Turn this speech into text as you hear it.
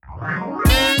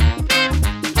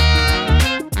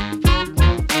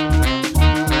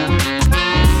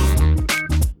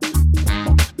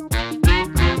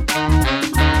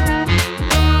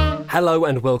Hello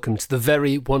and welcome to the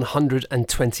very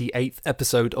 128th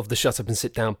episode of the Shut Up and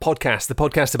Sit Down podcast, the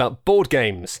podcast about board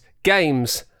games,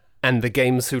 games, and the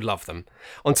games who love them.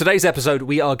 On today's episode,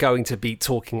 we are going to be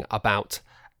talking about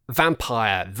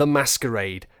Vampire the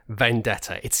Masquerade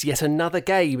Vendetta. It's yet another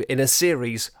game in a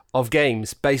series of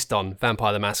games based on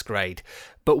Vampire the Masquerade,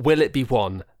 but will it be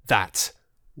one that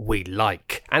we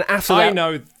like? And after that, I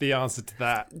know the answer to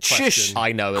that question. Shush!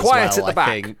 I know as Quiet well, at the back.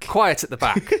 I think. Quiet at the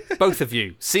back. Both of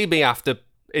you. See me after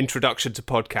introduction to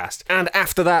podcast. And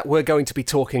after that, we're going to be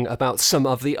talking about some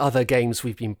of the other games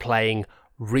we've been playing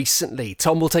recently.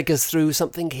 Tom will take us through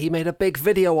something he made a big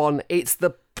video on. It's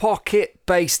the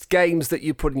pocket-based games that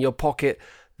you put in your pocket,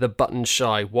 the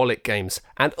button-shy wallet games.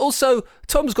 And also,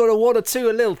 Tom's got one or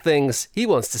two little things he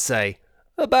wants to say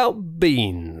about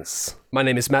beans. My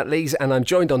name is Matt Lees, and I'm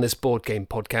joined on this board game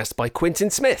podcast by Quentin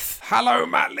Smith. Hello,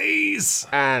 Matt Lees.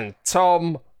 And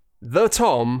Thomas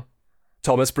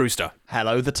Brewster.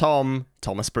 Hello, the Tom,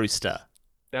 Thomas Brewster.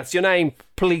 That's your name.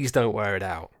 Please don't wear it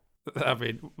out. I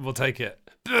mean, we'll take it.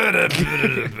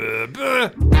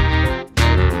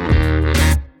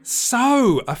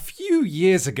 So, a few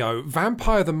years ago,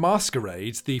 Vampire the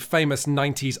Masquerade, the famous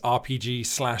 90s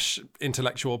RPG /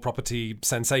 intellectual property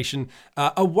sensation,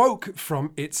 awoke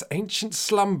from its ancient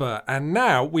slumber, and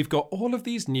now we've got all of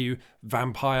these new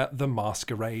Vampire the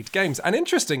Masquerade games. And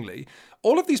interestingly,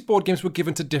 all of these board games were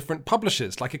given to different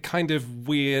publishers, like a kind of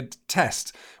weird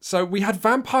test. So we had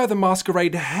Vampire the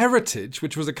Masquerade Heritage,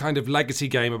 which was a kind of legacy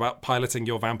game about piloting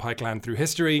your vampire clan through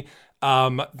history.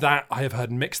 That I have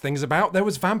heard mixed things about. There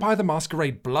was Vampire the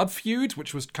Masquerade Blood Feud,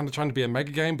 which was kind of trying to be a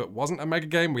mega game, but wasn't a mega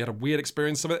game. We had a weird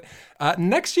experience of it.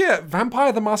 Next year,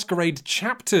 Vampire the Masquerade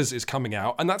Chapters is coming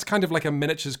out, and that's kind of like a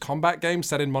miniatures combat game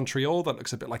set in Montreal that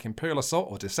looks a bit like Imperial Assault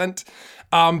or Descent.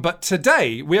 But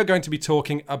today, we are going to be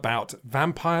talking about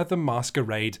Vampire the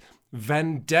Masquerade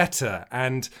Vendetta,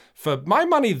 and for my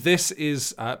money, this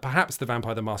is perhaps the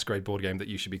Vampire the Masquerade board game that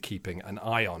you should be keeping an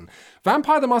eye on.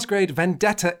 Vampire the Masquerade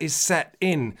Vendetta is set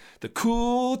in the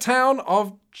cool town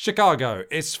of Chicago.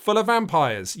 It's full of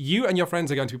vampires. You and your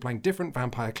friends are going to be playing different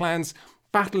vampire clans,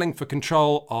 battling for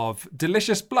control of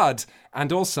delicious blood,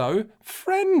 and also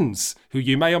friends, who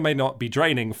you may or may not be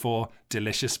draining for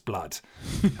delicious blood.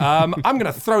 I'm going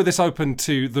to throw this open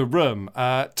to the room.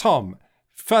 Tom,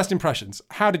 first impressions,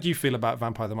 how did you feel about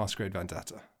Vampire the Masquerade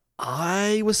Vendetta?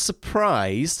 I was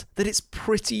surprised that it's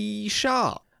pretty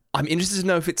sharp. I'm interested to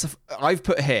know if it's I've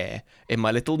put here, in my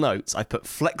little notes, I've put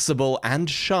flexible and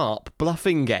sharp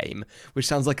bluffing game, which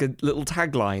sounds like a little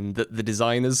tagline that the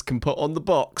designers can put on the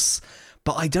box.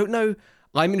 But I don't know.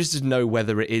 I'm interested to know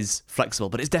whether it is flexible,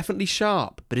 but it's definitely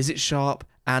sharp. But is it sharp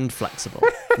and flexible?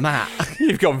 Matt.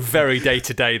 You've gone very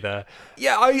day-to-day there.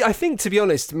 Yeah, I think, to be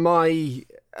honest, my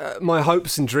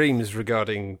hopes and dreams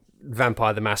regarding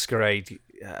Vampire the Masquerade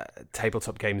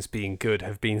tabletop games being good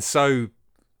have been so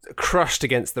crushed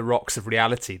against the rocks of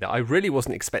reality that I really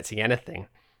wasn't expecting anything.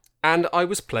 And I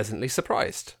was pleasantly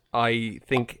surprised. I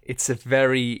think it's a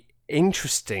very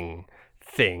interesting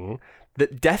thing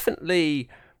that definitely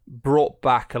brought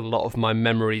back a lot of my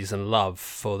memories and love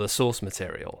for the source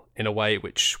material in a way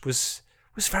which was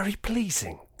very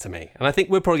pleasing to me. And I think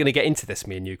we're probably going to get into this,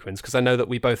 me and you, Quins, because I know that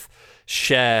we both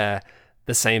share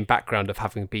the same background of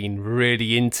having been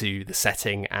really into the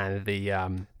setting and the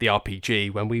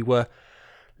RPG when we were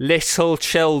little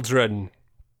children.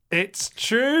 It's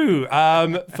true.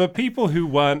 For people who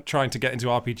weren't trying to get into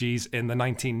RPGs in the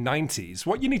 1990s,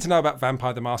 what you need to know about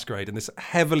Vampire the Masquerade, and this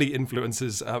heavily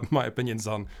influences my opinions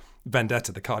on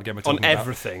Vendetta, the card game we're talking about. On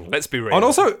everything, let's be real. And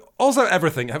also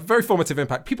everything, have very formative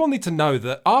impact. People need to know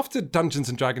that after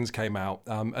Dungeons & Dragons came out,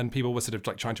 and people were sort of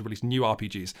like trying to release new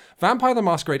RPGs, Vampire the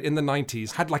Masquerade in the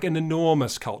 90s had like an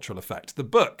enormous cultural effect. The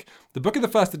book of the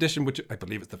first edition, which I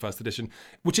believe it's the first edition,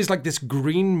 which is like this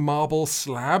green marble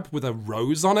slab with a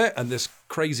rose on it and this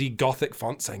crazy gothic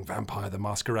font saying Vampire the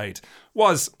Masquerade,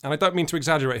 was, and I don't mean to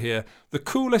exaggerate here, the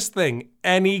coolest thing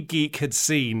any geek had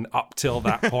seen up till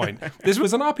that point. This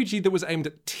was an RPG that was aimed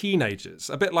at teenagers,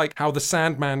 a bit like how the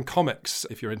Sandman comics,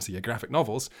 if you're into your graphic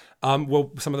novels, were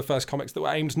some of the first comics that were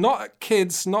aimed not at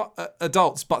kids, not at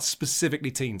adults, but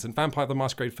specifically teens. And Vampire the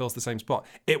Masquerade fills the same spot.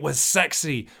 It was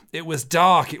sexy, it was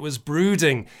dark, it was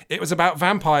brooding, it was about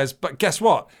vampires, but guess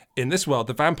what? In this world,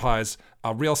 the vampires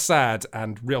are real sad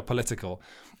and real political.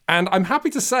 And I'm happy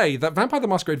to say that Vampire the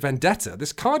Masquerade Vendetta,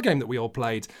 this card game that we all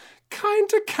played, kind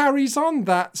of carries on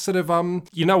that sort of,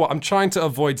 you know what, I'm trying to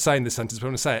avoid saying this sentence, but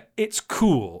I'm going to say it. It's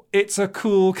cool. It's a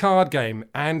cool card game.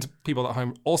 And people at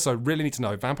home also really need to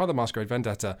know Vampire the Masquerade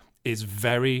Vendetta is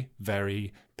very,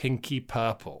 very pinky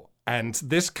purple. And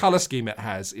this color scheme it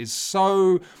has is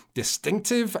so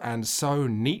distinctive and so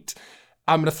neat.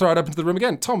 I'm going to throw it up into the room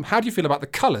again. Tom, how do you feel about the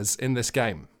colors in this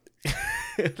game?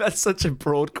 That's such a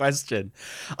broad question.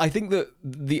 I think that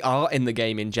the art in the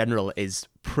game in general is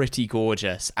pretty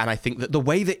gorgeous. And I think that the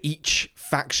way that each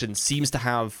faction seems to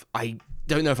have, I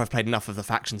don't know if I've played enough of the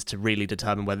factions to really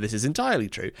determine whether this is entirely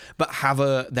true, but have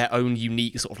their own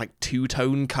unique sort of like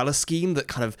two-tone color scheme that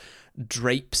kind of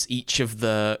drapes each of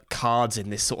the cards in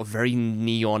this sort of very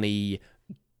neon-y,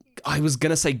 I was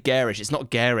going to say garish. It's not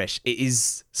garish. It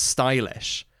is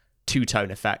stylish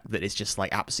two-tone effect that is just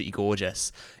like absolutely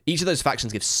gorgeous. Each of those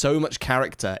factions gives so much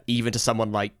character, even to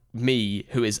someone like me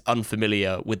who is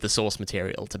unfamiliar with the source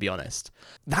material, to be honest.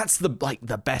 That's the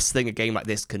best thing a game like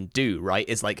this can do, right?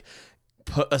 Is like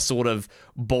put a sort of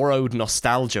borrowed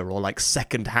nostalgia or like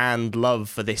second-hand love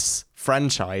for this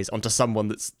franchise onto someone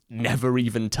that's never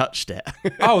even touched it.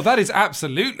 Oh, that is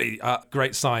absolutely a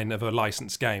great sign of a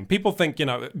licensed game. People think,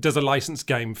 does a licensed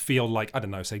game feel like, I don't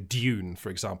know, say Dune,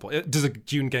 for example? Does a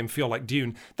Dune game feel like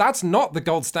Dune? That's not the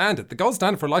gold standard. The gold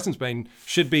standard for a licensed game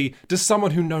should be, does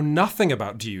someone who know nothing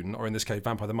about Dune, or in this case,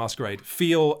 Vampire the Masquerade,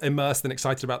 feel immersed and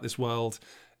excited about this world?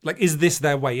 Like, is this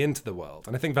their way into the world?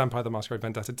 And I think Vampire the Masquerade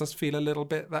Vendetta does feel a little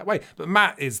bit that way. But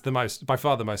Matt is by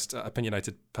far the most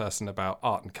opinionated person about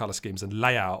art and color schemes and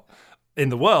layout in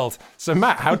the world. So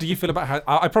Matt, how do you feel about how,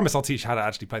 I promise I'll teach you how to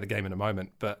actually play the game in a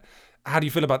moment, but how do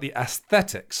you feel about the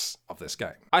aesthetics of this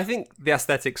game? I think the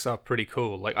aesthetics are pretty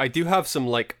cool. Like, I do have some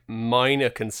like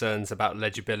minor concerns about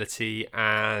legibility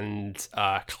and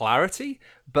clarity,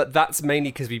 but that's mainly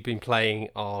because we've been playing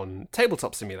on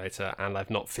Tabletop Simulator and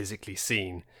I've not physically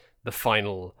seen the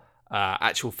final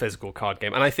actual physical card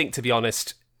game. And I think, to be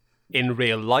honest, in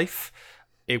real life,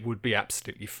 it would be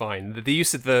absolutely fine. The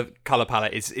use of the color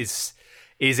palette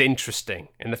is interesting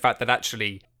in the fact that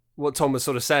actually what Tom was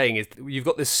sort of saying is you've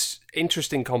got this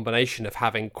interesting combination of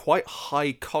having quite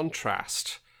high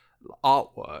contrast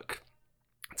artwork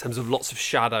in terms of lots of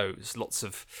shadows, lots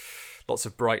of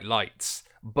bright lights,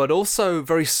 but also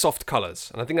very soft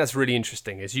colors. And I think that's really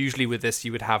interesting. Is usually with this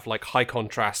you would have like high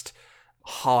contrast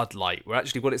hard light, where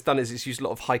actually what it's done is it's used a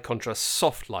lot of high contrast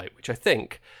soft light, which I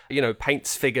think,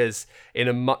 paints figures in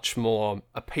a much more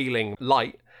appealing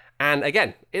light. And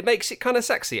again, it makes it kind of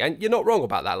sexy. And you're not wrong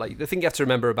about that. Like, the thing you have to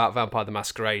remember about Vampire the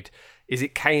Masquerade is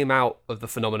it came out of the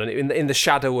phenomenon in the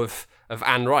shadow of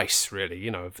Anne Rice, really,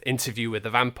 of Interview with the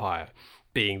Vampire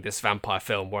being this vampire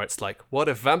film where it's like, what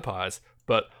if vampires?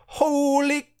 But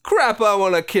holy crap, I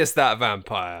want to kiss that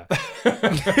vampire.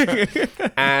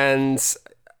 And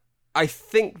I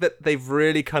think that they've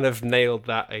really kind of nailed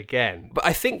that again. But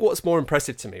I think what's more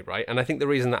impressive to me, right, and I think the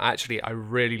reason that actually I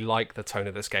really like the tone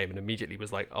of this game and immediately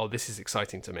was like, oh, this is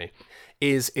exciting to me,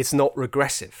 is it's not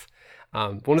regressive.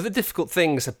 One of the difficult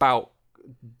things about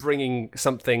bringing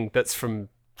something that's from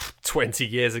 20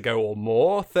 years ago or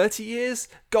more, 30 years,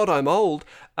 God, I'm old.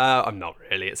 I'm not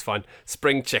really, it's fine.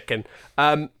 Spring chicken.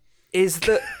 Is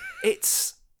that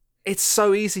it's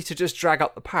so easy to just drag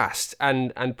up the past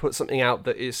and put something out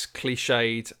that is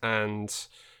cliched and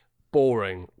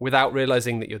boring without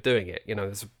realizing that you're doing it.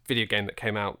 There's a video game that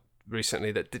came out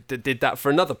recently that did that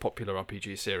for another popular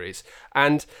RPG series.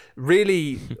 And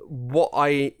really what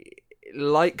I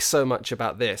like so much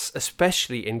about this,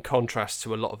 especially in contrast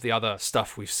to a lot of the other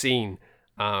stuff we've seen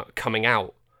coming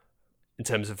out in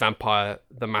terms of Vampire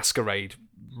the Masquerade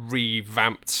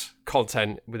revamped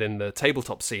content within the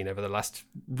tabletop scene over the last...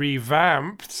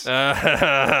 Revamped? I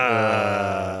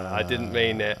didn't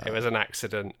mean it. It was an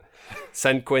accident.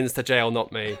 Send Quins to jail,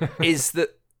 not me. Is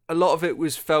that a lot of it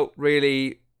was felt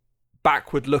really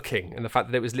backward looking, and the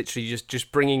fact that it was literally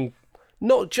just bringing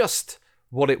not just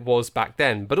what it was back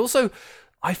then, but also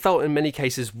I felt in many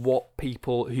cases what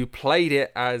people who played it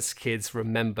as kids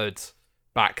remembered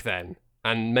back then,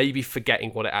 and maybe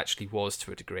forgetting what it actually was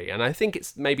to a degree. And I think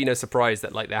it's maybe no surprise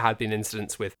that like there had been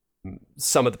incidents with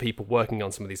some of the people working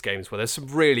on some of these games where there's some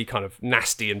really kind of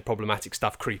nasty and problematic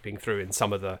stuff creeping through in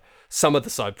some of the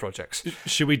side projects.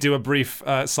 Should we do a brief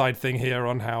side thing here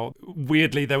on how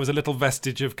weirdly there was a little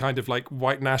vestige of kind of like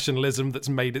white nationalism that's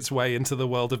made its way into the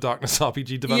World of Darkness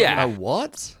RPG development? Yeah.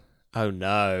 What? Oh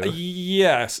no.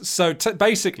 Yes. So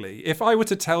basically, if I were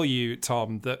to tell you,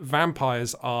 Tom, that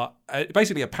vampires are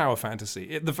basically a power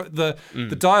fantasy,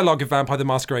 the dialogue of Vampire the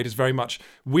Masquerade is very much,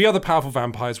 we are the powerful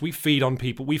vampires, we feed on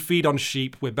people, we feed on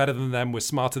sheep, we're better than them, we're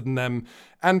smarter than them.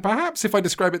 And perhaps if I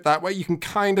describe it that way, you can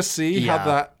kind of see how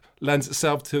that lends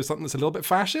itself to something that's a little bit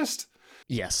fascist.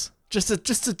 Yes. Just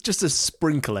a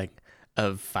sprinkling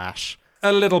of fash.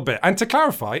 A little bit. And to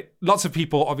clarify, lots of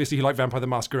people, obviously, who like Vampire the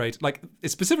Masquerade, like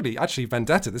specifically, actually,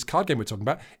 Vendetta, this card game we're talking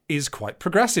about, is quite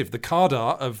progressive. The card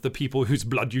art of the people whose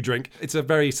blood you drink, it's a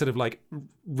very sort of like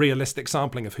realistic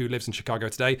sampling of who lives in Chicago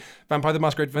today. Vampire the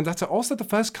Masquerade Vendetta, also the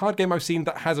first card game I've seen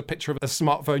that has a picture of a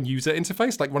smartphone user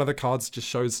interface. Like one of the cards just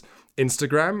shows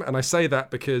Instagram. And I say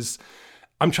that because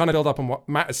I'm trying to build up on what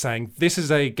Matt is saying. This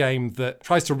is a game that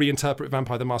tries to reinterpret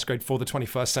Vampire the Masquerade for the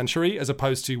 21st century, as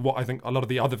opposed to what I think a lot of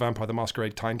the other Vampire the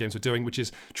Masquerade time games were doing, which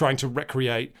is trying to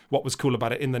recreate what was cool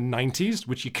about it in the 90s,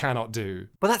 which you cannot do.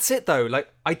 Well, that's it, though.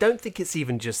 Like, I don't think it's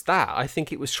even just that. I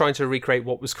think it was trying to recreate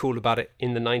what was cool about it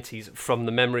in the 90s from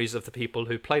the memories of the people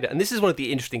who played it. And this is one of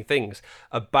the interesting things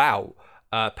about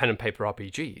pen and paper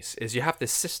RPGs, is you have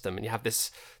this system and you have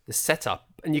this setup,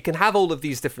 and you can have all of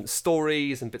these different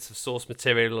stories and bits of source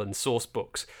material and source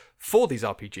books for these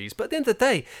RPGs. But at the end of the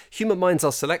day, human minds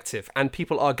are selective, and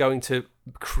people are going to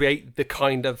create the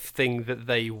kind of thing that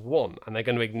they want, and they're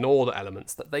going to ignore the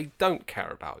elements that they don't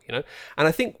care about, you know? And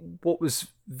I think what was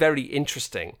very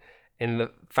interesting in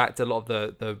the fact a lot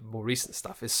of the more recent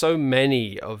stuff is so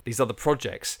many of these other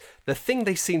projects, the thing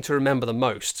they seem to remember the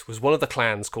most was one of the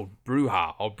clans called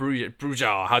Brujah, or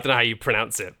Brujar, I don't know how you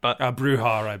pronounce it, but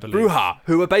Brujah, I believe. Brujah,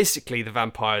 who are basically the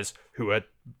vampires who are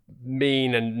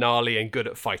mean and gnarly and good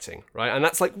at fighting, right? And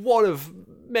that's like one of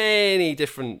many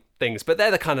different things, but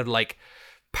they're the kind of like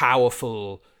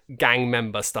powerful gang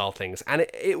member style things. And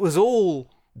it was all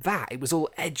that. It was all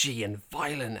edgy and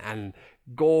violent and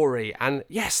gory, and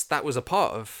yes, that was a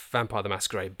part of Vampire the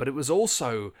Masquerade, but it was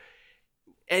also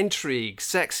intrigue,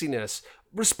 sexiness,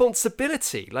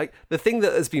 responsibility. Like, the thing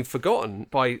that has been forgotten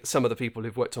by some of the people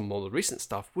who've worked on more of the recent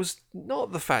stuff was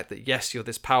not the fact that, yes, you're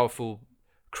this powerful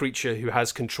creature who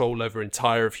has control over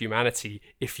entire of humanity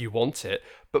if you want it,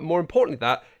 but more importantly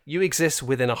that you exist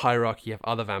within a hierarchy of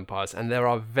other vampires, and there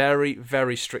are very,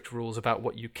 very strict rules about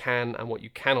what you can and what you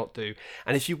cannot do.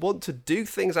 And if you want to do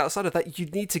things outside of that, you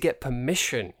need to get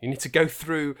permission. You need to go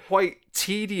through quite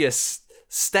tedious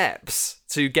steps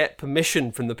to get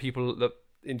permission from the people that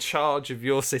in charge of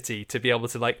your city to be able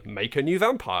to like make a new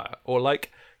vampire, or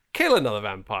like kill another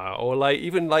vampire, or like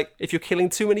even like if you're killing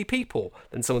too many people,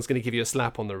 then someone's going to give you a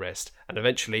slap on the wrist, and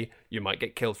eventually you might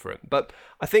get killed for it. But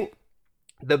I think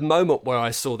the moment where I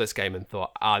saw this game and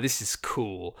thought, this is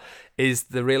cool, is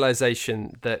the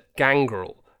realization that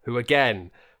Gangrel, who again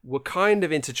were kind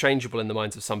of interchangeable in the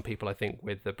minds of some people, I think,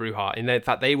 with the Brujah, in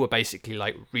that they were basically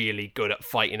like really good at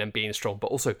fighting and being strong,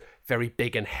 but also very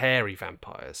big and hairy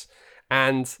vampires.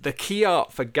 And the key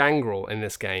art for Gangrel in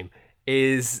this game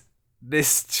is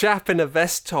this chap in a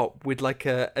vest top with like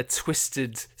a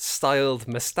twisted styled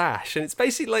mustache, and it's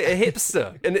basically like a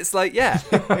hipster. And it's like, yeah,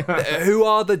 who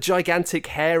are the gigantic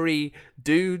hairy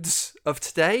dudes of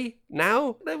today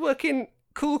now? They work in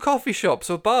cool coffee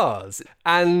shops or bars.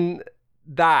 And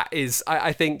that is,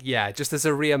 I think, yeah, just as a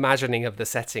reimagining of the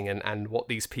setting and what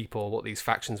these people, what these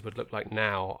factions would look like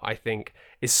now, I think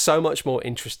is so much more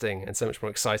interesting and so much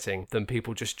more exciting than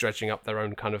people just dredging up their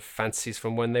own kind of fantasies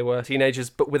from when they were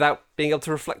teenagers, but without being able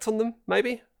to reflect on them,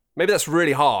 maybe? Maybe that's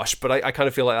really harsh, but I kind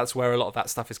of feel like that's where a lot of that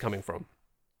stuff is coming from.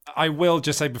 I will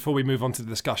just say before we move on to the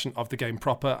discussion of the game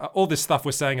proper, all this stuff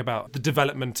we're saying about the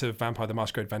development of Vampire the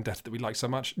Masquerade Vendetta that we like so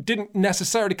much didn't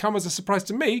necessarily come as a surprise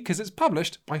to me, because it's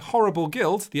published by Horrible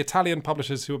Guild, the Italian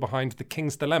publishers who are behind The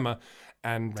King's Dilemma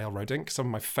and Railroad Inc., some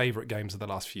of my favourite games of the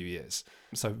last few years.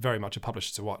 So very much a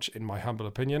publisher to watch, in my humble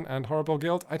opinion, and Horrible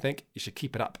Guild, I think you should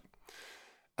keep it up.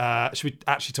 Should we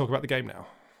actually talk about the game now?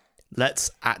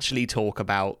 Let's actually talk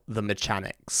about the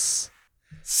mechanics.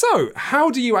 So, how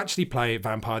do you actually play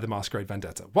Vampire the Masquerade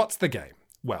Vendetta? What's the game?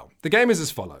 Well, the game is as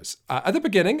follows. At the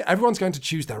beginning, everyone's going to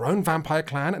choose their own vampire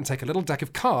clan and take a little deck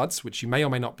of cards, which you may or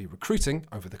may not be recruiting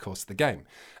over the course of the game.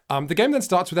 The game then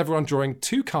starts with everyone drawing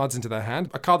 2 cards into their hand,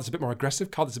 a card that's a bit more aggressive,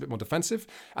 a card that's a bit more defensive,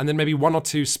 and then maybe 1 or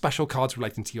 2 special cards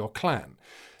relating to your clan.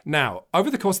 Now,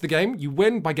 over the course of the game, you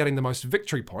win by getting the most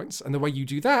victory points, and the way you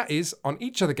do that is, on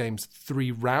each of the game's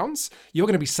 3 rounds, you're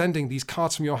going to be sending these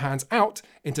cards from your hands out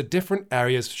into different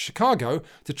areas of Chicago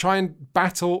to try and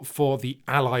battle for the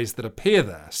allies that appear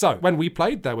there. So, when we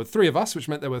played, there were 3 of us, which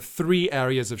meant there were 3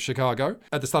 areas of Chicago.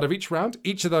 At the start of each round,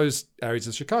 each of those areas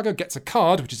of Chicago gets a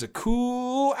card, which is a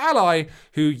cool ally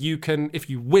who you can, if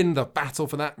you win the battle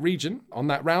for that region on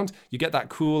that round, you get that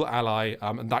cool ally,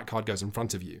 and that card goes in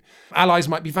front of you. Allies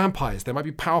might be vampires, they might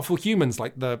be powerful humans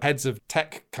like the heads of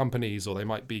tech companies, or they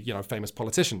might be, famous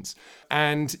politicians.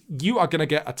 And you are going to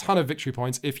get a ton of victory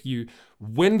points if you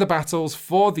win the battles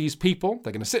for these people.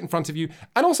 They're going to sit in front of you.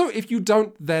 And also if you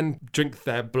don't then drink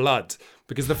their blood.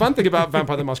 Because the fun thing about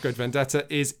Vampire the Masquerade Vendetta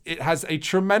is it has a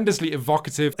tremendously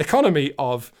evocative economy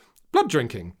of blood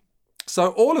drinking.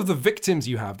 So all of the victims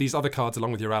you have, these other cards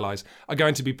along with your allies, are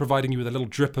going to be providing you with a little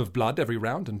drip of blood every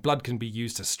round, and blood can be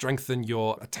used to strengthen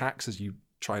your attacks as you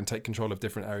try and take control of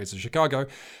different areas of Chicago.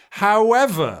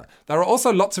 However, there are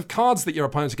also lots of cards that your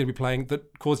opponents are going to be playing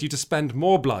that cause you to spend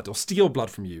more blood or steal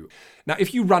blood from you. Now,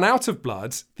 if you run out of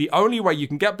blood, the only way you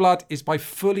can get blood is by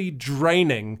fully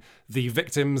draining the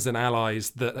victims and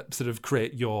allies that sort of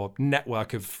create your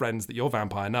network of friends that your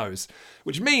vampire knows.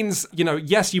 Which means,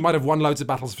 yes, you might have won loads of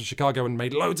battles for Chicago and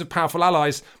made loads of powerful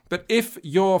allies, but if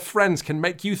your friends can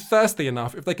make you thirsty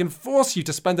enough, if they can force you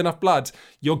to spend enough blood,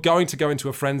 you're going to go into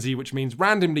a frenzy, which means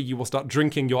randomly you will start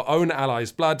drinking your own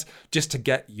allies' blood just to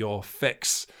get your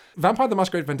fix. Vampire the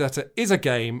Masquerade Vendetta is a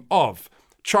game of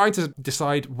trying to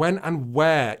decide when and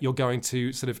where you're going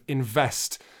to sort of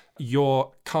invest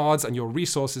your cards and your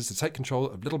resources to take control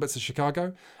of little bits of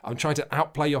Chicago. I'm trying to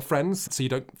outplay your friends so you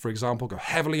don't, for example, go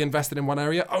heavily invested in one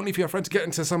area, only for your friend to get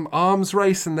into some arms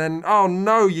race and then, oh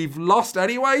no, you've lost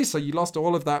anyway. So you lost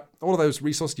all of those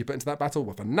resources you put into that battle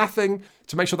were for nothing.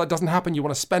 To make sure that doesn't happen, you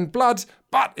want to spend blood,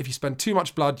 but if you spend too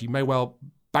much blood, you may well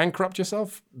bankrupt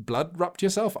yourself, blood-rupt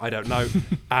yourself, I don't know,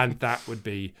 and that would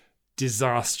be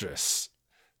disastrous.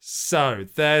 So,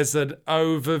 there's an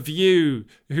overview.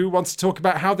 Who wants to talk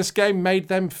about how this game made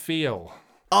them feel?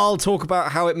 I'll talk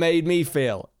about how it made me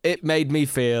feel. It made me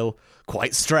feel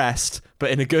quite stressed,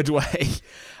 but in a good way.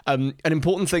 An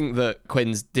important thing that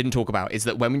Quinns didn't talk about is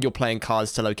that when you're playing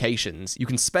cards to locations, you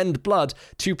can spend blood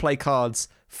to play cards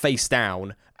face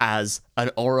down as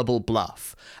an horrible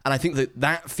bluff. And I think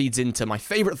that feeds into my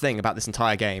favourite thing about this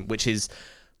entire game, which is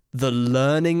the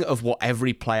learning of what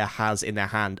every player has in their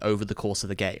hand over the course of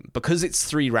the game. Because it's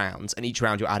 3 rounds, and each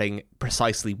round you're adding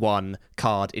precisely 1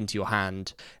 card into your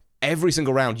hand, every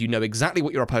single round you know exactly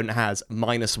what your opponent has,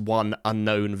 minus 1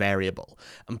 unknown variable.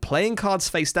 And playing cards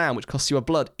face down, which costs you a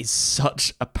blood, is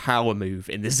such a power move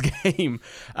in this game.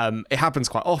 It happens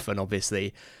quite often,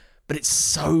 obviously, but it's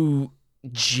so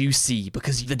juicy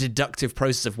because the deductive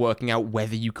process of working out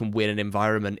whether you can win an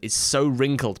environment is so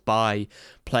wrinkled by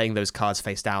playing those cards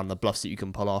face down, the bluffs that you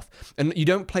can pull off. And you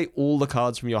don't play all the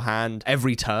cards from your hand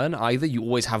every turn either. You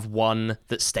always have one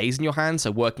that stays in your hand, so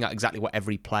working out exactly what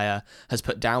every player has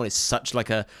put down is such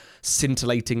like a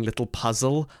scintillating little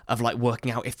puzzle of like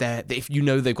working out if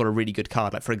they've got a really good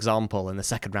card. Like, for example, in the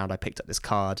second round I picked up this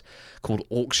card called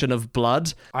Auction of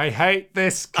Blood. I hate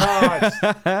this card.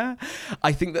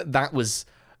 I think that was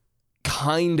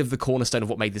kind of the cornerstone of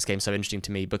what made this game so interesting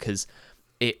to me, because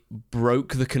it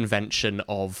broke the convention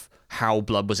of how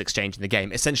blood was exchanged in the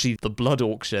game. Essentially, the blood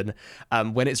auction,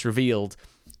 when it's revealed,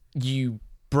 you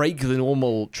break the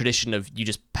normal tradition of you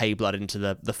just pay blood into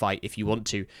the fight if you want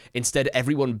to. Instead,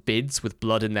 everyone bids with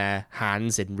blood in their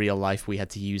hands. In real life, we had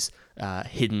to use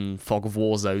hidden fog of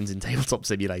war zones in Tabletop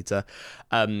Simulator.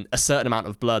 A certain amount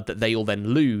of blood that they all then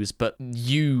lose, but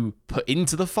you put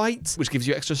into the fight, which gives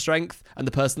you extra strength, and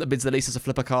the person that bids the least has to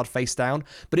flip a card face down.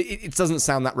 But it doesn't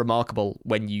sound that remarkable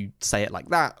when you say it like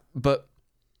that, but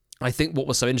I think what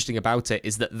was so interesting about it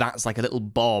is that that's like a little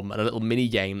bomb and a little mini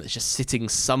game that's just sitting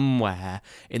somewhere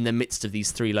in the midst of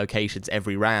these 3 locations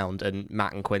every round, and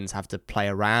Matt and Quinns have to play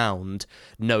around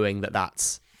knowing that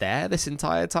that's there this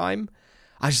entire time.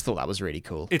 I just thought that was really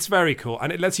cool. It's very cool,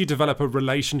 and it lets you develop a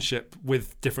relationship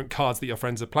with different cards that your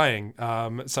friends are playing.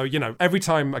 So, every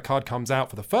time a card comes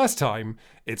out for the first time,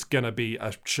 it's going to be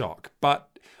a shock. But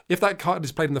if that card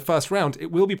is played in the first round,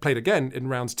 it will be played again in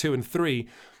rounds 2 and 3.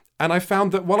 And I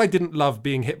found that while I didn't love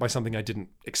being hit by something I didn't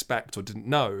expect or didn't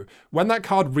know, when that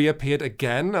card reappeared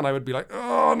again and I would be like,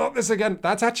 oh, not this again,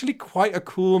 that's actually quite a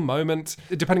cool moment,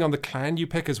 depending on the clan you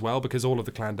pick as well, because all of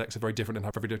the clan decks are very different and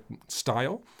have very different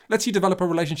style. Lets you develop a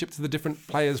relationship to the different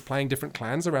players playing different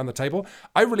clans around the table.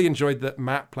 I really enjoyed that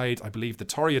Matt played, I believe, the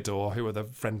Toreador, who are the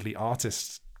friendly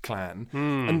artists clan,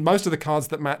 and most of the cards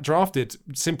that Matt drafted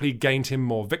simply gained him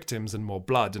more victims and more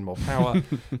blood and more power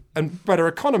and better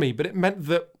economy, but it meant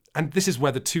that, and this is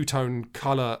where the 2-tone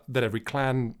colour that every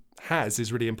clan has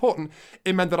is really important,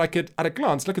 it meant that I could, at a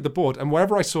glance, look at the board, and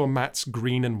wherever I saw Matt's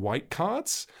green and white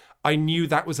cards, I knew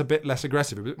that was a bit less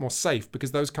aggressive, a bit more safe,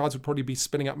 because those cards would probably be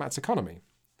spinning up Matt's economy.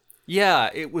 Yeah,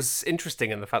 it was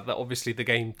interesting in the fact that obviously the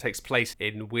game takes place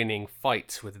in winning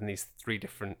fights within these 3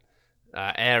 different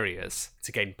areas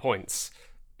to gain points,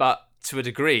 but to a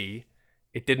degree,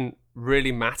 it didn't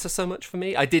really matter so much for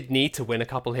me. I did need to win a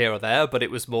couple here or there, but it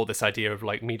was more this idea of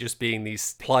like me just being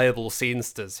these pliable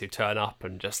scenesters who turn up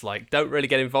and just like don't really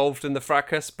get involved in the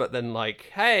fracas, but then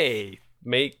like, hey,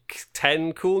 make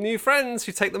 10 cool new friends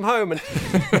who take them home.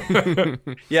 And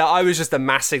yeah, I was just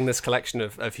amassing this collection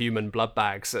of human blood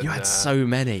bags. And, You had so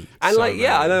many. and So like, many.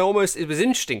 yeah, and it was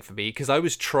interesting for me because I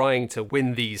was trying to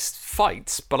win these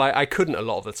fights, but I couldn't a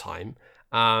lot of the time.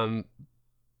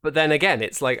 But then again,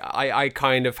 it's like I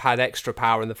kind of had extra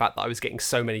power in the fact that I was getting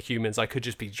so many humans, I could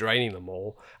just be draining them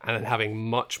all and then having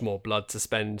much more blood to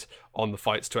spend on the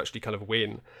fights to actually kind of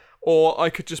win. Or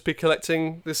I could just be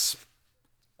collecting this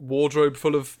wardrobe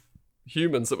full of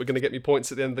humans that were going to get me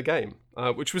points at the end of the game,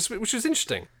 which was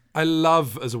interesting. I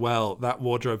love as well that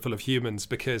wardrobe full of humans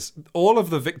because all of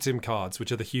the victim cards,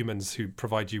 which are the humans who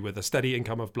provide you with a steady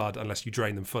income of blood unless you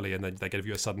drain them fully and then they give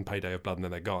you a sudden payday of blood and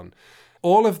then they're gone.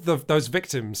 All of those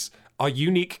victims are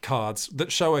unique cards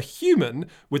that show a human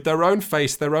with their own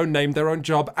face, their own name, their own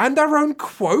job, and their own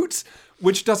quote,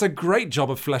 which does a great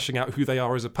job of fleshing out who they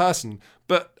are as a person.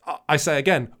 But I say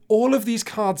again, all of these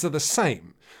cards are the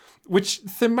same, which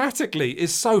thematically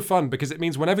is so fun because it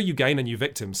means whenever you gain a new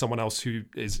victim, someone else who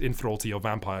is in thrall to your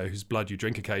vampire, whose blood you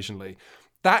drink occasionally,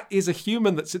 that is a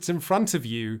human that sits in front of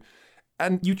you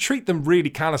and you treat them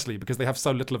really callously because they have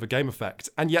so little of a game effect.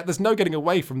 And yet there's no getting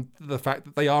away from the fact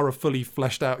that they are a fully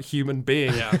fleshed out human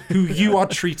being who you are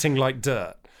treating like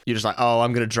dirt. You're just like, oh,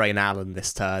 I'm going to drain Alan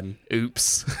this turn.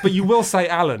 Oops. But you will say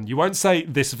Alan. You won't say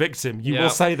this victim. You will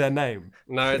say their name.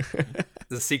 No, there's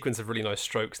a sequence of really nice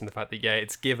strokes in the fact that,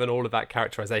 it's given all of that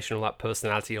characterization, all that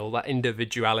personality, all that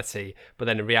individuality, but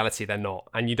then in reality they're not,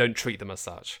 and you don't treat them as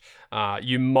such.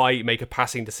 You might make a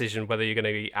passing decision whether you're going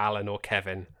to be Alan or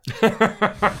Kevin.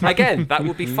 Again, that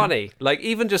would be funny. Like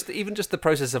even just the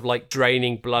process of like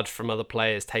draining blood from other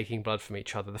players, taking blood from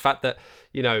each other. The fact that,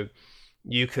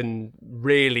 you can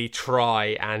really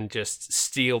try and just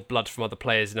steal blood from other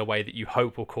players in a way that you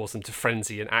hope will cause them to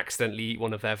frenzy and accidentally eat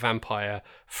one of their vampire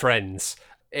friends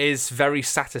is very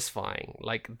satisfying.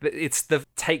 Like, it's the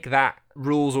take that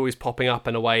rules always popping up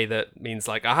in a way that means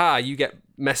like, aha, you get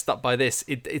messed up by this.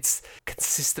 It's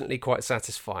consistently quite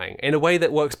satisfying in a way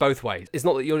that works both ways. It's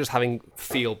not that you're just having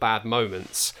feel bad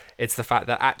moments. It's the fact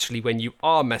that actually when you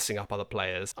are messing up other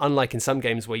players, unlike in some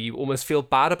games where you almost feel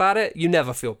bad about it, you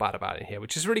never feel bad about it in here,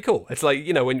 which is really cool. It's like,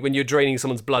 when you're draining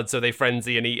someone's blood so they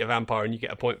frenzy and eat a vampire and you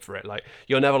get a point for it. Like,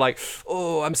 you're never like,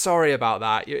 oh, I'm sorry about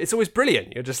that. It's always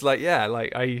brilliant. You're just like, yeah,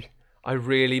 like I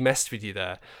really messed with you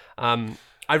there.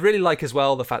 I really like as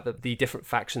well the fact that the different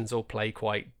factions all play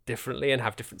quite differently and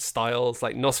have different styles.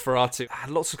 Like Nosferatu had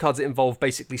lots of cards that involve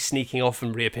basically sneaking off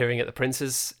and reappearing at the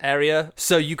prince's area.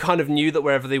 So you kind of knew that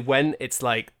wherever they went, it's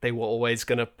like they were always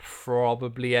going to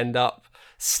probably end up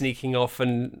sneaking off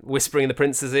and whispering in the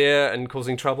prince's ear and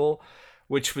causing trouble,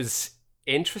 which was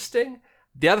interesting.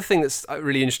 The other thing that's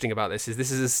really interesting about this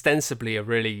is ostensibly a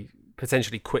really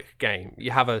potentially quick game. You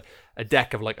have a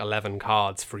deck of like 11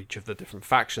 cards for each of the different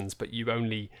factions, but you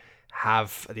only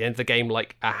have at the end of the game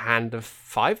like a hand of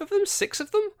 5 of them, 6 of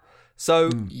them.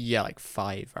 So Yeah, like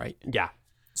 5, right? yeah.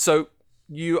 So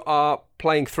you are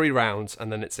playing 3 rounds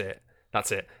and then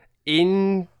that's it.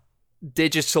 In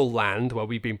digital land where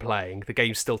we've been playing, the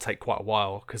games still take quite a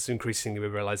while because increasingly we're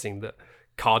realizing that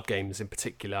card games in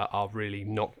particular are really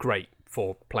not great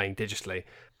for playing digitally.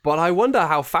 But I wonder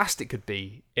how fast it could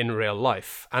be in real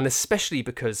life. And especially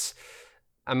because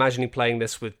imagining playing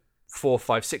this with 4,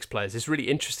 5, 6 players is really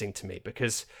interesting to me,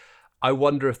 because I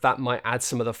wonder if that might add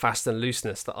some of the fast and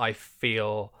looseness that I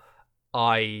feel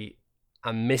I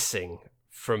am missing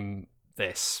from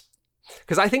this.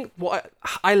 Because I think what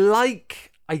I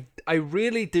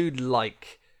really do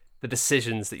like the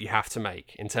decisions that you have to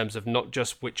make in terms of not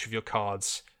just which of your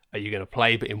cards are you going to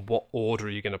play, but in what order are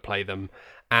you going to play them,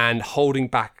 and holding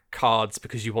back cards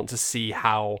because you want to see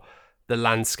how the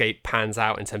landscape pans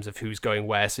out in terms of who's going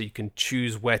where, so you can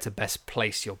choose where to best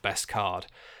place your best card.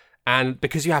 And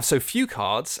because you have so few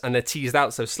cards and they're teased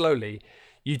out so slowly,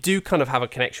 you do kind of have a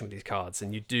connection with these cards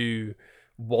and you do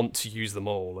want to use them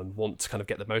all and want to kind of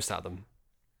get the most out of them.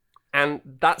 And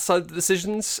that side of the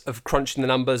decisions of crunching the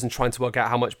numbers and trying to work out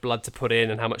how much blood to put in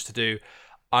and how much to do,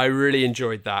 I really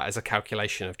enjoyed that as a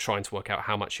calculation of trying to work out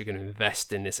how much you're going to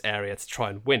invest in this area to try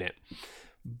and win it.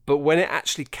 But when it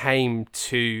actually came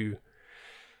to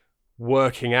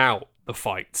working out the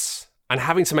fights and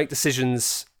having to make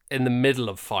decisions in the middle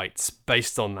of fights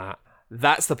based on that,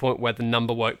 that's the point where the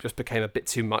number work just became a bit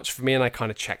too much for me and I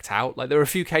kind of checked out. Like, there are a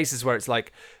few cases where it's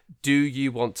like, do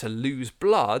you want to lose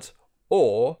blood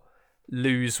or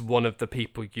lose one of the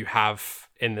people you have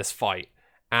in this fight?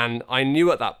 And I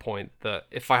knew at that point that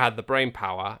if I had the brain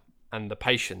power and the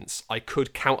patience, I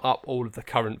could count up all of the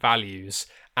current values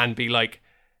and be like,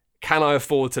 can I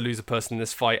afford to lose a person in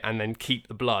this fight and then keep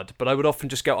the blood? But I would often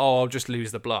just go, oh, I'll just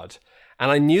lose the blood.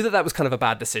 And I knew that was kind of a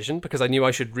bad decision because I knew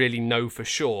I should really know for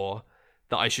sure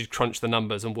that I should crunch the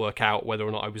numbers and work out whether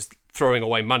or not I was throwing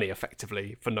away money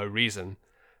effectively for no reason.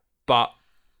 But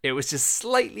it was just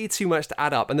slightly too much to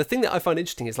add up. And the thing that I find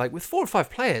interesting is like with 4 or 5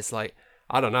 players, like,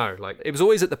 I don't know, like it was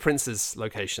always at the Prince's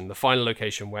location, the final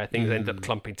location where things ended up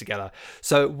clumping together.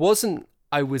 So it wasn't,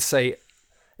 I would say,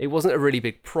 it wasn't a really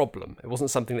big problem. It wasn't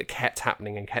something that kept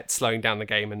happening and kept slowing down the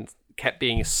game and kept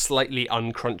being slightly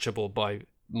uncrunchable by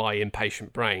my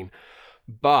impatient brain.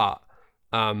 But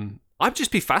I'd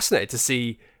just be fascinated to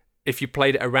see if you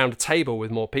played it around a table with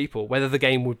more people, whether the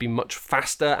game would be much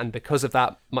faster and because of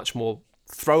that, much more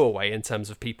throwaway in terms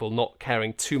of people not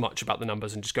caring too much about the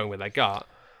numbers and just going with their gut,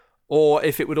 or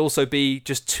if it would also be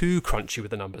just too crunchy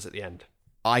with the numbers at the end.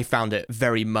 I found it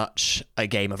very much a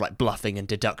game of like bluffing and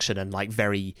deduction and like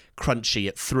very crunchy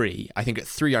at 3. I think at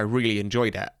 3 I really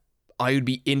enjoyed it. I would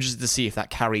be interested to see if that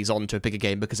carries on to a bigger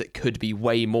game because it could be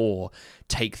way more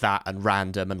take that and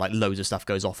random and like loads of stuff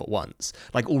goes off at once.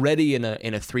 Like already in a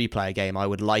 3-player game, I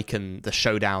would liken the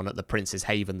showdown at the Prince's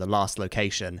Haven, the last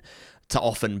location, to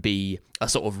often be a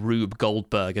sort of Rube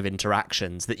Goldberg of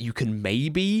interactions that you can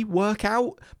maybe work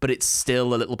out, but it's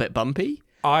still a little bit bumpy.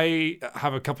 I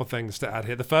have a couple of things to add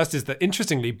here. The first is that,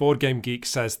 interestingly, Board Game Geek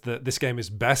says that this game is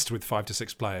best with 5 to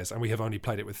 6 players, and we have only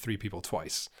played it with 3 people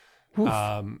twice.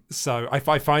 So I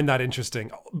find that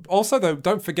interesting. Also, though,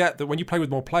 don't forget that when you play with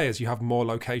more players, you have more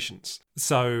locations.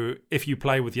 So if you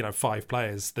play with 5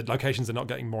 players, the locations are not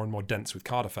getting more and more dense with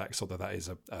card effects, although that is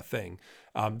a thing,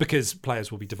 because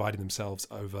players will be dividing themselves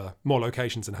over more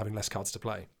locations and having less cards to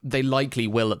play. They likely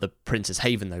will at the Prince's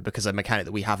Haven, though, because a mechanic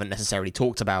that we haven't necessarily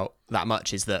talked about that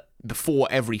much is that before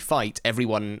every fight,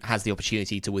 everyone has the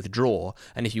opportunity to withdraw.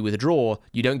 And if you withdraw,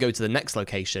 you don't go to the next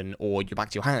location or you're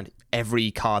back to your hand.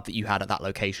 Every card that you had at that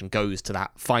location goes to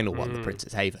that final one, the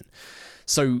Prince's Haven.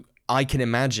 So I can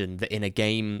imagine that in a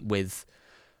game with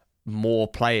more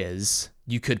players,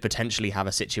 you could potentially have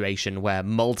a situation where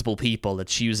multiple people are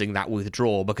choosing that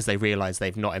withdraw because they realize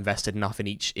they've not invested enough in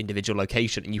each individual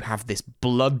location, and you have this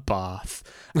bloodbath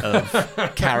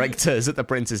of characters at the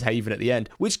Prince's Haven at the end,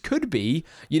 which could be,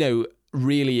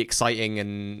 really exciting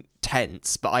and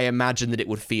tense, but I imagine that it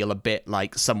would feel a bit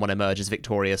like someone emerges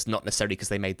victorious, not necessarily because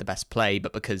they made the best play,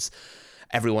 but because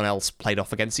everyone else played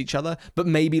off against each other. But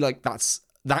maybe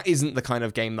that isn't the kind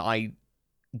of game that I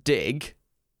dig,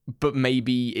 but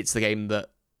maybe it's the game that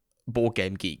Board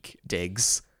Game Geek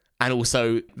digs. And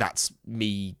also, that's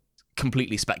me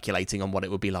completely speculating on what it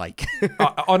would be like.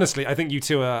 Honestly, I think you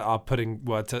two are putting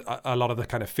word to a lot of the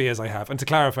kind of fears I have. And to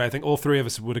clarify, I think all 3 of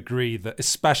us would agree that,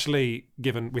 especially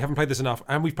given we haven't played this enough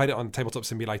and we've played it on Tabletop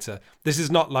Simulator, this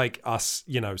is not like us,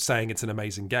 saying it's an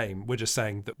amazing game. We're just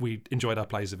saying that we enjoyed our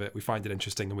plays of it, we find it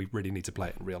interesting, and we really need to play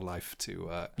it in real life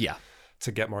to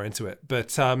get more into it.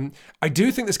 But I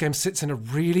do think this game sits in a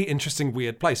really interesting,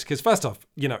 weird place. Because first off,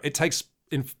 it takes,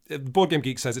 Board Game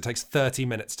Geek says it takes 30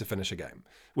 minutes to finish a game,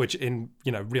 which in,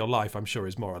 real life, I'm sure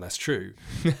is more or less true.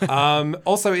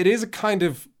 Also, it is a kind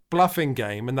of bluffing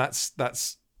game, and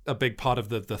that's a big part of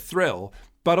the thrill.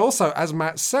 But also, as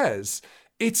Matt says,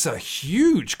 it's a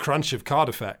huge crunch of card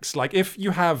effects. Like if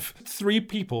you have 3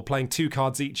 people playing 2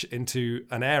 cards each into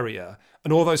an area,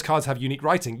 and all those cards have unique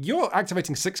writing, you're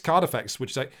activating 6 card effects,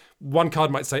 which like one card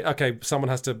might say, okay, someone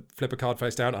has to flip a card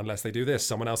face down unless they do this.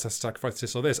 Someone else has to sacrifice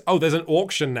this or this. Oh, there's an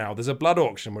auction now. There's a blood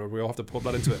auction where we all have to pour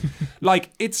blood into it. Like,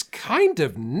 it's kind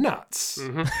of nuts.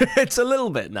 Mm-hmm. It's a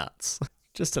little bit nuts.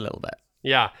 Just a little bit.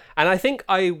 Yeah. And I think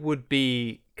I would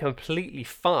be completely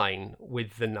fine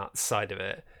with the nuts side of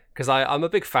it. Because I'm a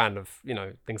big fan of,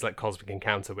 things like Cosmic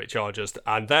Encounter, which are just,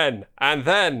 and then,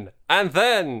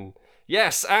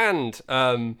 yes, and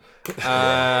I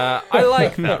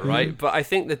like that, right? But I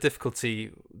think the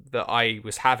difficulty that I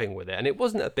was having with it, and it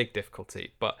wasn't a big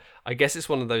difficulty, but I guess it's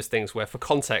one of those things where, for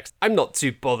context, I'm not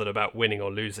too bothered about winning or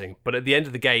losing, but at the end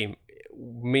of the game,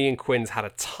 me and Quinns had a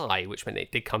tie, which meant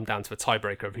it did come down to a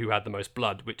tiebreaker of who had the most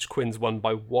blood, which Quinns won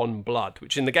by 1 blood,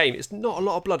 which in the game is not a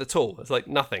lot of blood at all. It's like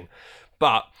nothing.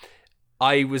 But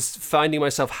I was finding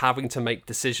myself having to make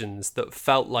decisions that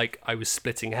felt like I was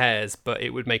splitting hairs, but it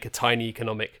would make a tiny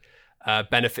economic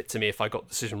benefit to me if I got the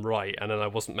decision right, and then I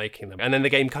wasn't making them. And then the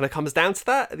game kind of comes down to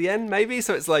that at the end, maybe.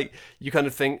 So it's like you kind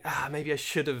of think, maybe I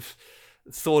should have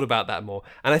thought about that more.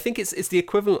 And I think it's the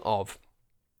equivalent of,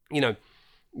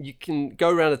 you can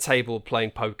go around a table playing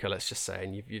poker, let's just say,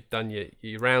 and you've done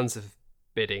your rounds of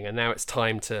bidding, and now it's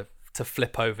time to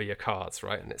flip over your cards,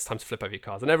 right? And it's time to flip over your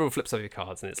cards, and everyone flips over your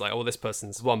cards, and it's like, oh, this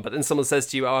person's won. But then someone says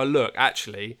to you, oh, look,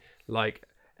 actually, like,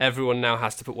 everyone now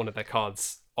has to put one of their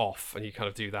cards off, and you kind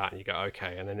of do that, and you go,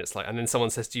 okay. And then it's like, and then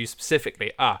someone says to you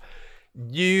specifically,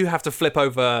 you have to flip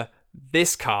over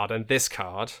this card and this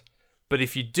card, but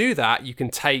if you do that, you can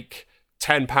take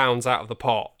 £10 out of the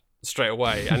pot straight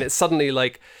away. And it's suddenly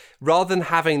like, rather than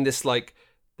having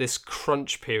this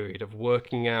crunch period of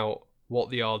working out what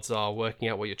the odds are, working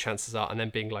out what your chances are, and then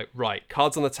being like, right,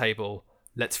 cards on the table,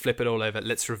 let's flip it all over,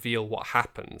 let's reveal what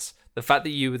happens. The fact that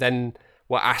you then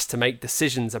were asked to make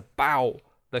decisions about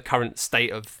the current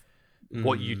state of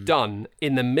what you'd done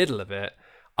in the middle of it,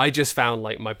 I just found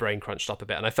like my brain crunched up a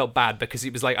bit, and I felt bad because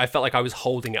it was like I felt like I was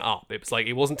holding it up. It was like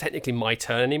it wasn't technically my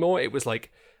turn anymore. It was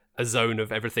like a zone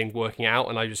of everything working out,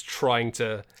 and I was trying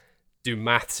to do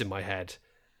maths in my head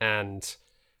and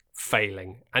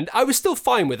failing. And I was still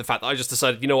fine with the fact that I just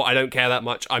decided, you know what, I don't care that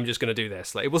much. I'm just going to do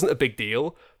this. Like, it wasn't a big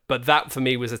deal, but that for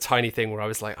me was a tiny thing where I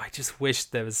was like, I just wish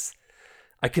there was.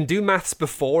 I can do maths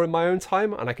before in my own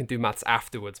time, and I can do maths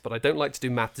afterwards, but I don't like to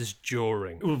do maths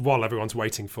during. While everyone's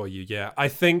waiting for you, yeah. I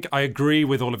think I agree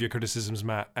with all of your criticisms,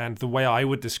 Matt, and the way I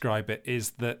would describe it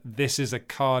is that this is a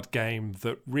card game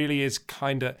that really is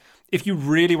kind of... If you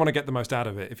really want to get the most out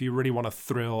of it, if you really want to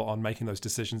thrill on making those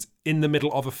decisions in the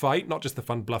middle of a fight, not just the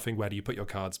fun bluffing, where do you put your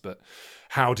cards, but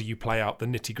how do you play out the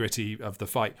nitty-gritty of the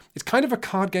fight, it's kind of a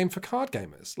card game for card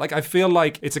gamers. Like, I feel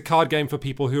like it's a card game for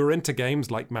people who are into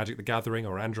games like Magic the Gathering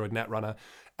or Android Netrunner,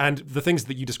 and the things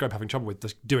that you describe having trouble with,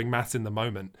 just doing maths in the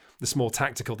moment, the small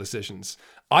tactical decisions.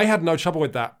 I had no trouble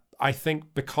with that, I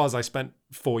think, because I spent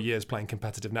 4 years playing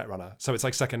competitive Netrunner, so it's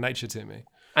like second nature to me.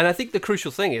 And I think the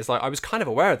crucial thing is, like, I was kind of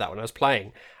aware of that when I was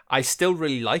playing. I still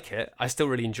really like it. I still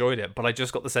really enjoyed it, but I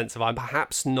just got the sense of I'm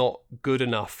perhaps not good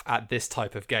enough at this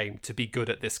type of game to be good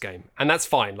at this game. And that's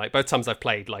fine. Like, both times I've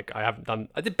played, like, I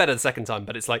did better the second time,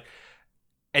 but it's like,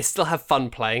 I still have fun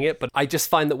playing it, but I just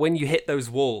find that when you hit those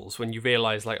walls, when you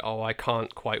realize, like, oh, I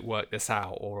can't quite work this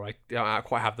out, or I don't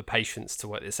quite have the patience to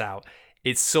work this out,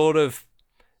 it's sort of,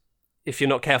 if you're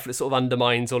not careful, it sort of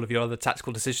undermines all of your other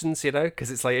tactical decisions, you know? Because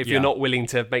it's like, if you're not willing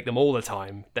to make them all the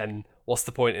time, then what's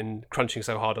the point in crunching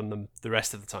so hard on them the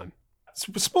rest of the time?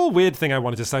 A small weird thing I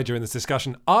wanted to say during this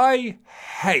discussion. I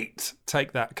hate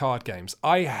take that card games.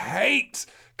 I hate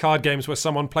card games where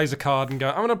someone plays a card and go,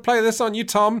 I'm going to play this on you,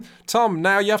 Tom. Tom,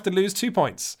 now you have to lose 2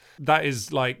 points. That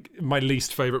is like my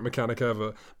least favorite mechanic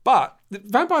ever. But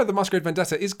Vampire the Masquerade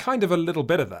Vendetta is kind of a little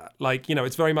bit of that. Like, you know,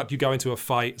 it's very much you go into a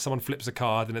fight, someone flips a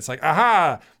card, and it's like,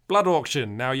 aha, blood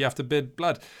auction. Now you have to bid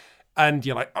blood. And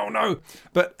you're like, oh no.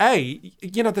 But A,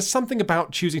 you know, there's something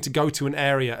about choosing to go to an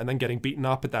area and then getting beaten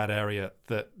up at that area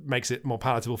that makes it more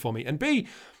palatable for me. And B,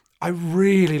 I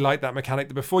really like that mechanic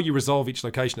that before you resolve each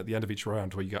location at the end of each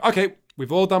round, where you go, okay,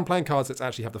 we've all done playing cards, let's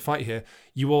actually have the fight here.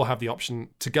 You all have the option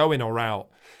to go in or out.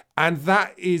 And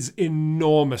that is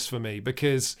enormous for me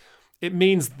because it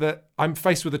means that I'm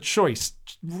faced with a choice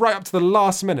right up to the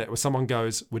last minute where someone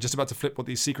goes, we're just about to flip what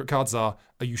these secret cards are.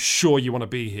 Are you sure you want to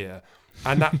be here?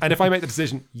 And if I make the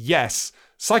decision, yes,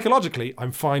 psychologically,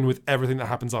 I'm fine with everything that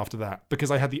happens after that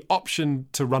because I had the option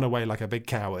to run away like a big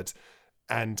coward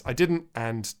and I didn't,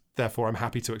 and therefore I'm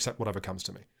happy to accept whatever comes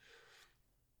to me.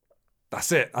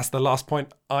 That's it. That's the last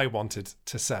point I wanted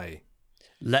to say.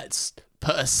 Let's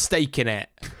put a stake in it.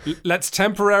 Let's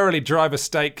temporarily drive a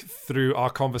stake through our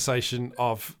conversation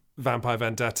of Vampire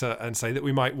Vendetta and say that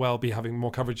we might well be having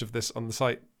more coverage of this on the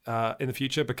site in the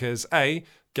future because A,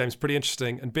 game's pretty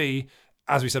interesting, and B,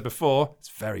 as we said before, it's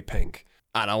very pink.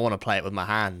 And I want to play it with my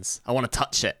hands. I want to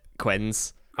touch it,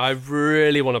 Quins. I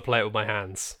really want to play it with my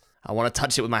hands. I want to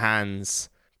touch it with my hands,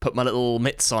 put my little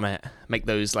mitts on it, make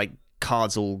those like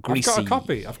cards all greasy. I've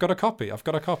got a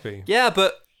copy. Yeah,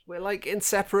 but we're like in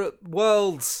separate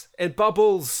worlds, in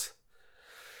bubbles.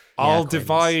 I'll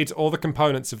divide all the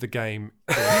components of the game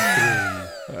in 3.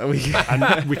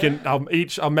 And we can.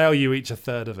 I'll mail you each a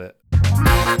third of it.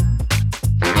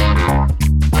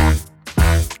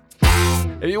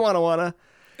 If you wanna,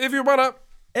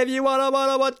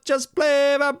 just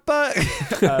play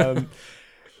Vampire.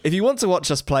 If you want to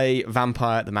watch us play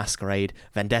Vampire the Masquerade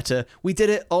Vendetta, we did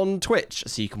it on Twitch,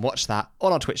 so you can watch that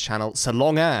on our Twitch channel, so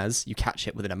long as you catch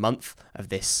it within a month of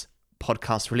this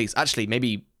podcast release. Actually,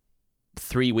 maybe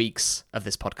 3 weeks of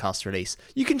this podcast release.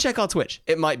 You can check our Twitch.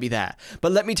 It might be there.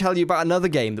 But let me tell you about another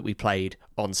game that we played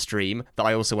on stream that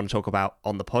I also want to talk about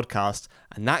on the podcast,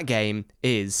 and that game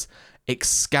is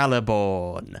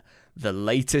Excaliborn, the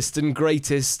latest and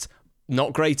greatest,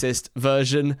 not greatest,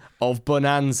 version of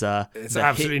Bonanza. It's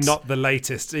absolutely not the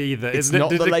latest either. It's not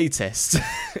the latest.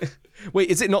 Wait,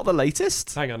 is it not the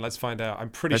latest? Hang on, let's find out. I'm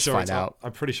pretty sure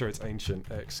it's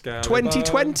ancient. Excalibur.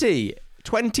 2020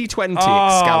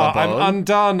 Excalibur.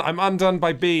 I'm undone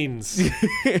by beans.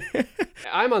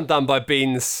 I'm undone by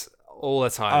beans all the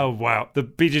time. Oh, wow. The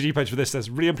BGG page for this says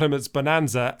re-implements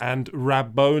Bonanza and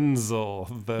Rapunzel.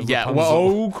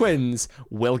 Quins.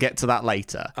 We'll get to that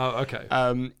later. Oh,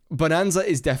 okay. Bonanza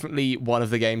is definitely one of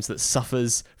the games that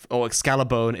suffers, or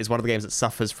Excalibur is one of the games that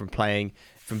suffers from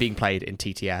being played in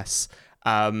TTS.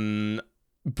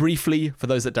 Briefly, for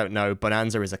those that don't know,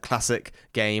 Bonanza is a classic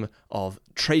game of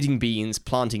trading beans,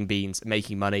 planting beans,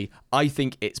 making money. I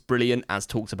think it's brilliant, as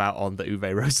talked about on the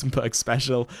Uwe Rosenberg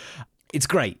special. It's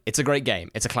great. It's a great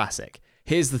game. It's a classic.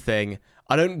 Here's the thing.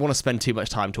 I don't want to spend too much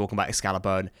time talking about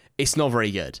Excalibur. It's not very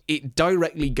good. It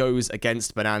directly goes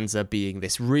against Bonanza being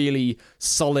this really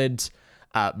solid,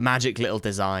 magic little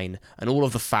design, and all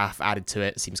of the faff added to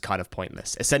it seems kind of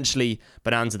pointless. Essentially,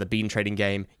 Bonanza, the bean trading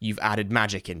game, you've added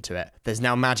magic into it. There's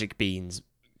now magic beans,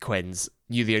 Quins.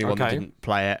 You're the only one that didn't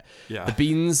play it. Yeah.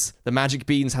 The magic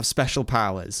beans have special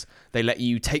powers. They let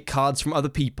you take cards from other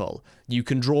people. You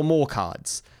can draw more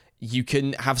cards. You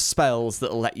can have spells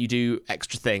that'll let you do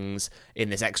extra things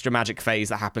in this extra magic phase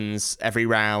that happens every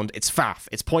round. It's faff.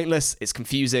 It's pointless. It's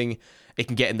confusing. It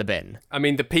can get in the bin. I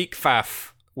mean, the peak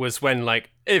faff was when,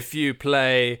 like, if you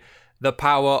play the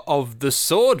power of the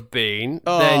sword bean,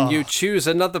 then you choose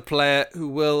another player who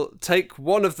will take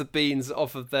one of the beans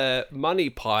off of their money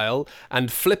pile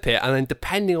and flip it, and then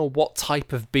depending on what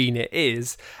type of bean it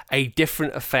is, a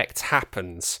different effect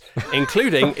happens,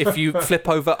 including if you flip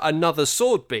over another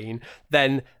sword bean,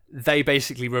 then they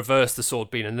basically reverse the sword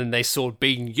bean, and then they sword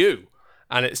bean you.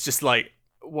 And it's just like,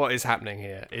 what is happening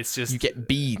here? It's just... You get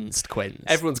beansed, Quins.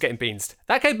 Everyone's getting beansed.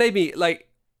 That game made me, like,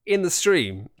 in the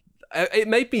stream... It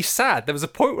made me sad. There was a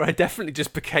point where I definitely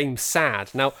just became sad.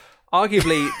 Now,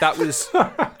 arguably, that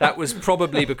was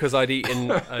probably because I'd eaten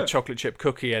a chocolate chip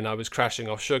cookie and I was crashing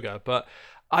off sugar. But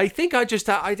I think I'd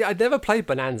never played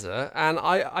Bonanza, and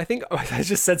I think I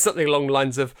just said something along the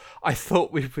lines of, I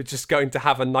thought we were just going to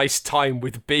have a nice time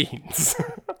with beans,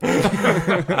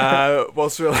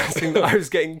 whilst realising that I was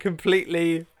getting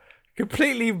completely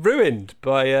ruined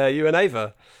by you and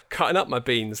Ava cutting up my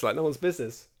beans like no one's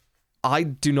business. I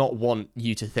do not want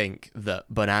you to think that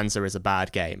Bonanza is a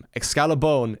bad game.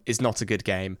 Excalibur is not a good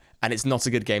game, and it's not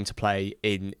a good game to play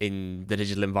in the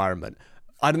digital environment.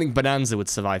 I don't think Bonanza would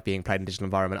survive being played in digital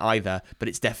environment either, but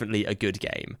it's definitely a good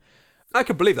game. I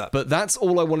can believe that. But that's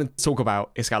all I wanted to talk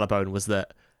about Excalibur was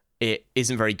that it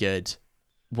isn't very good,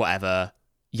 whatever,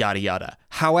 yada yada.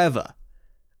 However,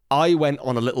 I went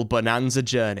on a little Bonanza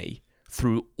journey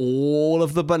through all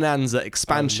of the Bonanza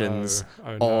expansions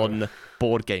on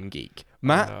Board Game Geek.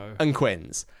 Matt and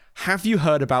Quins, have you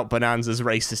heard about Bonanza's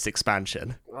racist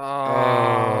expansion?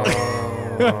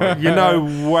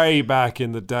 Way back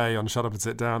in the day on Shut Up and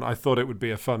Sit Down, I thought it would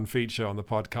be a fun feature on the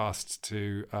podcast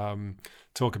to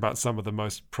talk about some of the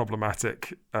most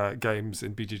problematic games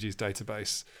in BGG's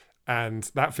database. And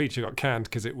that feature got canned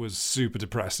because it was super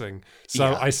depressing.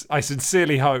 So yeah. I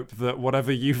sincerely hope that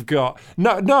whatever you've got...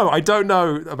 No, I don't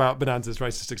know about Bonanza's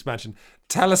racist expansion.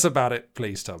 Tell us about it,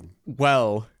 please, Tom.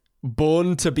 Well,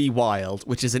 Born to be Wild,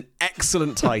 which is an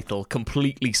excellent title,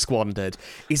 completely squandered,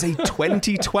 is a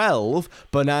 2012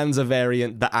 Bonanza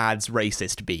variant that adds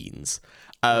racist beans.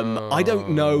 I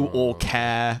don't know or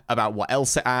care about what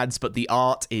else it adds, but the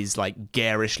art is like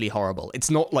garishly horrible.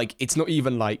 It's not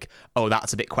even like, oh,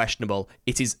 that's a bit questionable.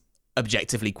 It is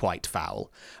objectively quite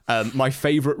foul. My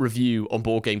favourite review on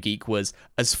Board Game Geek was,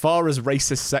 as far as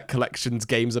racist set collections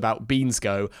games about beans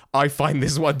go, I find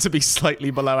this one to be slightly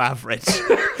below average.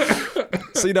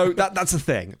 So, that's a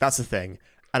thing. That's a thing.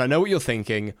 And I know what you're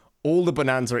thinking. All the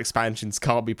Bonanza expansions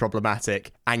can't be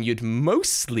problematic, and you'd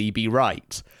mostly be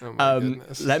right. Oh my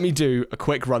goodness. Let me do a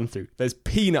quick run through. There's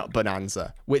Peanut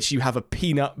Bonanza, which you have a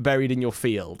peanut buried in your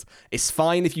field. It's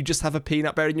fine if you just have a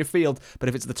peanut buried in your field, but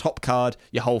if it's the top card,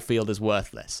 your whole field is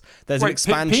worthless. There's an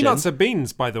expansion. Peanuts are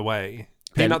beans, by the way.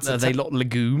 Peanuts are they not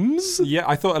legumes? Yeah,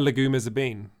 I thought a legume is a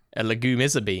bean. A legume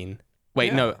is a bean.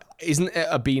 Wait, no, isn't it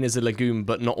a bean is a legume,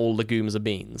 but not all legumes are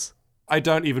beans? I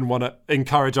don't even want to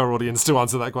encourage our audience to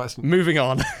answer that question. Moving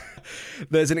on.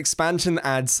 There's an expansion that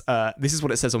adds, this is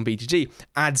what it says on BGG,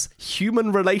 adds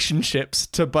human relationships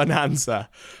to Bonanza.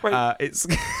 Wait, it's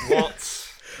what?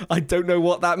 I don't know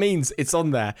what that means. It's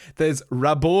on there. There's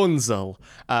Rapunzel,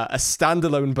 a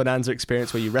standalone Bonanza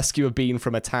experience where you rescue a bean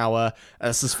from a tower.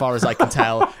 That's as far as I can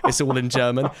tell. It's all in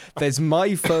German. There's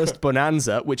My First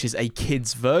Bonanza, which is a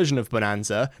kid's version of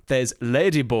Bonanza. There's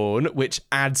Ladyborn, which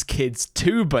adds kids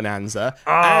to Bonanza.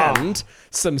 And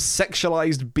some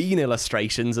sexualized bean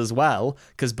illustrations as well,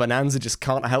 because Bonanza just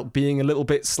can't help being a little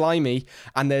bit slimy.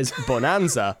 And there's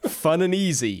Bonanza, Fun and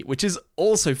Easy, which is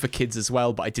also for kids as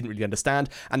well, but I didn't really understand.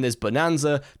 and there's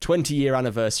Bonanza 20-year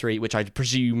anniversary, which I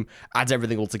presume adds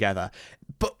everything all together.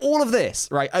 But all of this,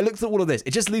 right? I looked at all of this.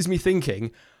 It just leaves me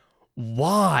thinking,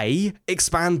 why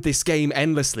expand this game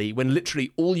endlessly when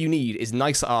literally all you need is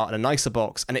nicer art and a nicer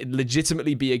box, and it'd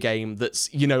legitimately be a game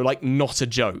that's, you know, like, not a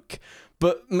joke.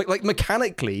 But, like,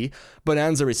 mechanically,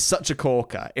 Bonanza is such a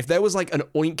corker. If there was, like, an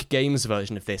Oink Games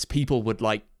version of this, people would,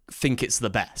 like, think it's the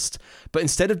best. But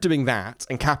instead of doing that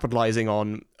and capitalizing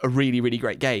on a really, really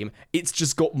great game, it's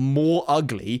just got more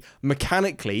ugly,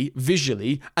 mechanically,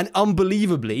 visually, and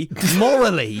unbelievably,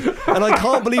 morally. And I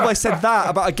can't believe I said that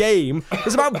about a game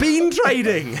that's about bean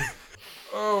trading.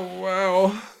 Oh,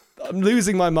 wow. I'm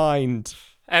losing my mind.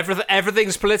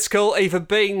 Everything's political, even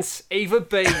beans.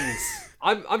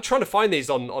 I'm trying to find these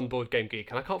on Board Game Geek,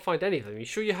 and I can't find any of them. You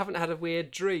sure you haven't had a weird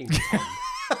dream, Tom?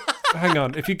 Hang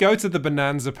on. If you go to the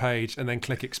Bonanza page and then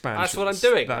click expansions... That's what I'm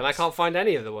doing, and I can't find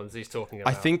any of the ones he's talking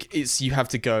about. I think you have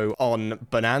to go on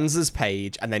Bonanza's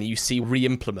page, and then you see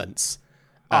re-implements.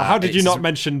 How did you not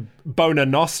mention Bona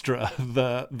Nostra,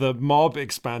 the mob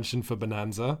expansion for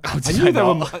Bonanza? Oh, I knew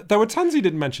there were tons you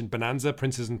didn't mention. Bonanza,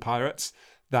 Princes and Pirates.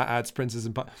 That adds Princes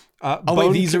and Pirates.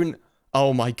 Wait, these are in...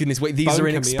 Oh my goodness! Wait, these Bone are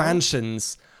in Camille?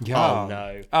 Expansions. Yeah. Oh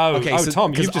no. Okay, so,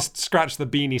 Tom, you've just scratched the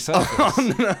beanie surface.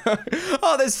 Oh no!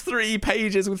 Oh, there's 3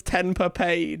 pages with 10 per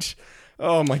page.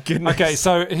 Oh my goodness. Okay,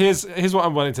 so here's what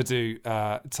I'm willing to do,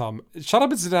 Tom. Shut Up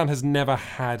and Sit Down has never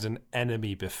had an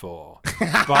enemy before,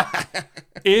 but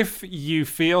if you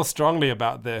feel strongly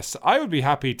about this, I would be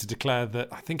happy to declare that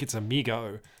I think it's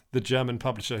Amigo, the German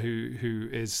publisher, who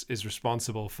is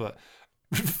responsible for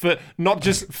not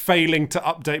just failing to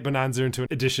update Bonanza into an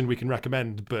edition we can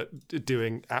recommend, but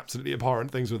doing absolutely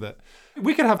abhorrent things with it.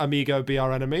 We could have Amigo be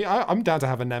our enemy. I'm down to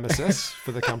have a nemesis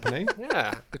for the company.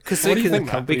 Yeah, because What do you think,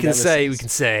 Matt? we can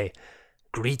say,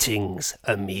 greetings,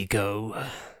 amigo.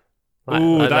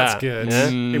 Ooh, Like that's that. good.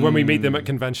 Yeah? When we meet them at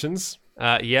conventions.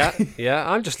 Yeah.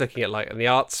 I'm just looking at like the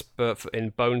arts, but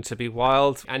in Bone to be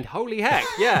Wild, and holy heck,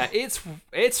 yeah, it's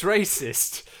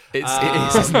racist.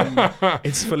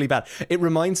 It's fully bad. It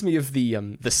reminds me of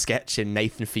the sketch in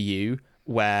Nathan For You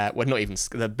where, well, not even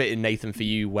the bit in Nathan For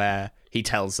You where he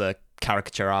tells a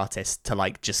caricature artist to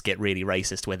like just get really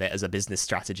racist with it as a business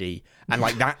strategy, and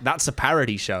like that's a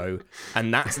parody show,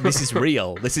 and this is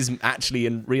real. This is actually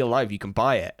in real life. You can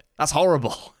buy it. That's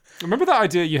horrible. Remember that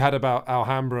idea you had about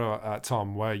Alhambra,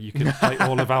 Tom, where you could play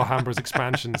all of Alhambra's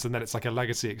expansions and then it's like a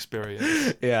legacy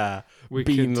experience? Yeah, We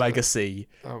Bean could, Legacy.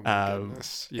 Oh my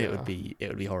goodness. Yeah. It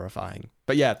would be horrifying.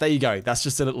 But yeah, there you go. That's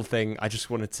just a little thing. I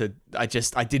just wanted to. I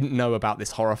didn't know about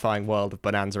this horrifying world of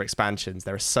Bonanza expansions.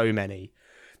 There are so many.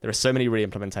 There are so many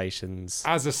re-implementations.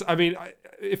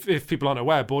 If people aren't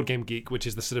aware, Board Game Geek, which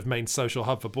is the sort of main social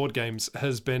hub for board games,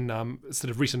 has been sort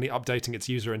of recently updating its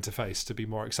user interface to be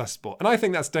more accessible. And I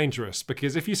think that's dangerous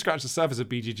because if you scratch the surface of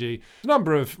BGG, the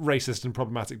number of racist and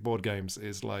problematic board games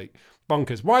is like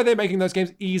bonkers. Why are they making those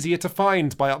games easier to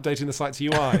find by updating the site's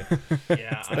UI?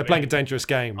 Yeah, They're playing a dangerous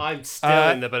game. I'm still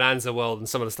in the Bonanza world, and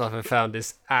some of the stuff I've found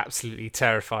is absolutely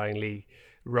terrifyingly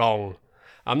wrong.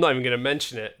 I'm not even going to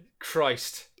mention it.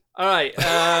 Christ. All right.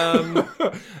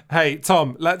 Hey,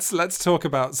 Tom, let's talk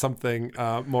about something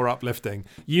more uplifting.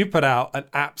 You put out an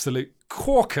absolute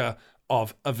corker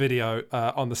of a video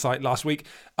on the site last week.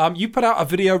 You put out a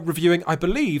video reviewing, I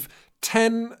believe,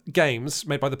 10 games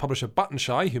made by the publisher Button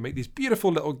Shy, who make these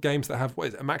beautiful little games that have,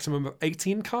 a maximum of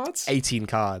 18 cards? 18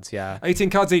 cards, yeah. 18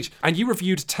 cards each. And you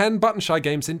reviewed 10 Button Shy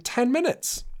games in 10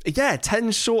 minutes. Yeah,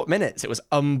 10 short minutes. It was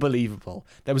unbelievable.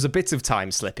 There was a bit of time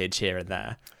slippage here and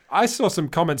there. I saw some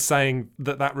comments saying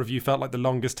that review felt like the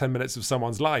longest 10 minutes of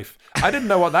someone's life. I didn't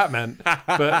know what that meant,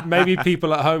 but maybe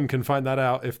people at home can find that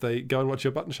out if they go and watch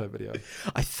your Button Show video.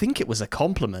 I think it was a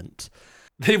compliment.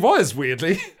 It was,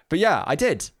 weirdly. But yeah, I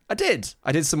did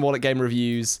some wallet game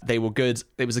reviews. They were good.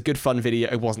 It was a good fun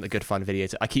video. It wasn't a good fun video.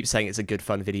 I keep saying it's a good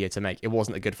fun video to make. It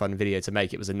wasn't a good fun video to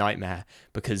make. It was a nightmare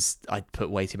because I put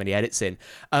way too many edits in.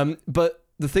 But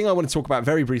the thing I want to talk about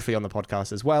very briefly on the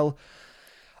podcast as well,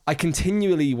 I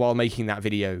continually, while making that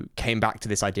video, came back to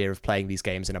this idea of playing these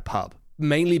games in a pub,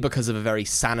 mainly because of a very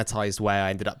sanitized way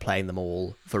I ended up playing them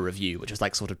all for review, which was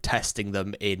like sort of testing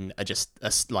them in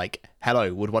like,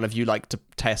 hello, would one of you like to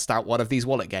test out one of these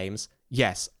wallet games?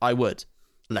 Yes, I would.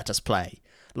 Let us play.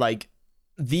 Like,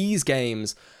 these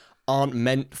games aren't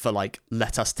meant for like,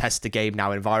 let us test a game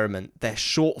now environment. They're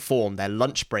short form, they're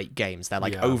lunch break games, they're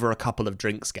like over a couple of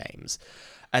drinks games.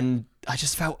 And I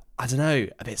just felt, I don't know,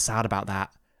 a bit sad about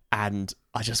that. And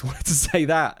I just wanted to say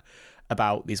that.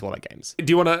 about these wallet games. Do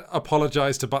you want to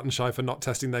apologise to Buttonshy for not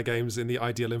testing their games in the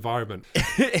ideal environment?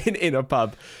 in a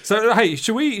pub. So, hey,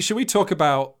 should we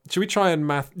try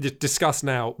and discuss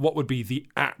now what would be the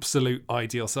absolute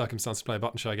ideal circumstance to play a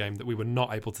Buttonshy game that we were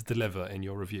not able to deliver in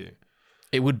your review?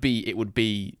 It would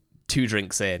be 2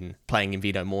 drinks in, playing in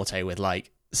Vino Morte with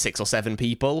like 6 or 7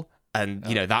 people. And,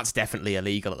 that's definitely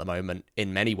illegal at the moment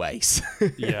in many ways.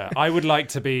 Yeah, I would like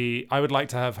to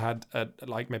have had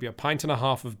maybe a pint and a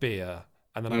half of beer.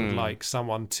 And then I would like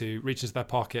someone to reach into their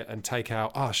pocket and take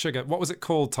out, sugar. What was it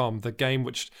called, Tom? The game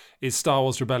which is Star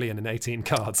Wars Rebellion in 18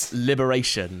 cards.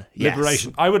 Liberation. Yes.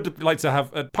 Liberation. I would like to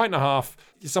have a pint and a half.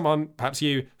 Someone, perhaps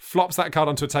you, flops that card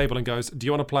onto a table and goes, do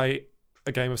you want to play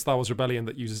a game of Star Wars Rebellion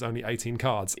that uses only 18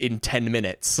 cards? In 10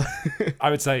 minutes. I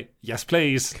would say, yes,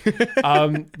 please.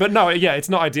 But no, yeah, it's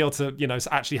not ideal to,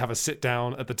 actually have a sit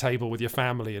down at the table with your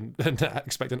family and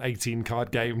expect an 18 card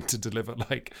game to deliver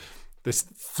like this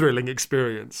thrilling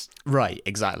experience. Right,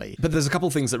 exactly. But there's a couple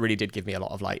of things that really did give me a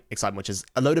lot of like excitement, which is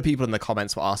a load of people in the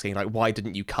comments were asking like, why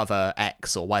didn't you cover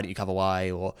X or why didn't you cover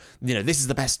Y, or this is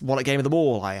the best wallet game of them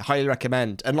all, I highly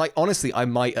recommend. And like, honestly, I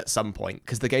might at some point,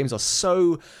 because the games are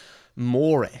so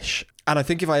Moorish. And I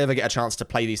think if I ever get a chance to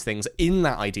play these things in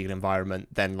that ideal environment,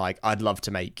 then like I'd love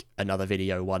to make another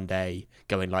video one day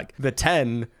going like the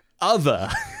 10 other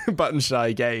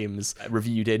Buttonshy games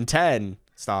reviewed in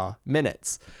 10-star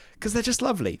minutes, because they're just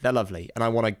lovely. They're lovely, and I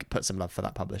want to put some love for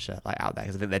that publisher like out there,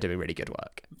 because I think they're doing really good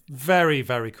work. Very,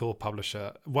 very cool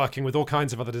publisher, working with all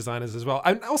kinds of other designers as well.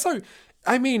 And also,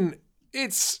 I mean,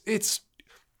 it's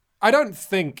I don't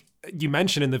think you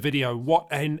mentioned in the video what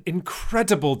an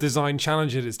incredible design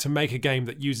challenge it is to make a game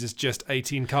that uses just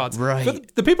 18 cards. Right.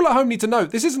 But the people at home need to know,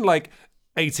 this isn't like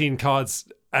 18 cards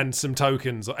and some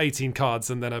tokens, or 18 cards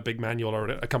and then a big manual or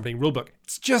an accompanying rulebook.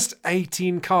 It's just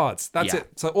 18 cards. That's it.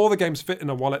 So all the games fit in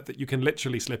a wallet that you can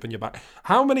literally slip in your back.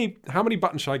 How many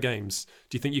Buttonshy games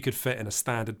do you think you could fit in a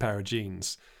standard pair of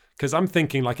jeans? Because I'm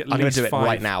thinking like at least 5. I'm going to do it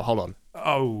right now. Hold on.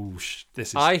 Oh, this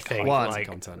is I think like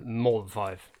content. More than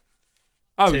 5.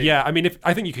 Oh 2. Yeah, I mean,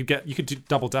 I think you could do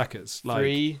double deckers. Like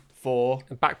 3, 4,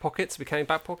 and back pockets became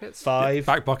back pockets. 5,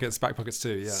 back pockets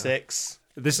too. Yeah. 6.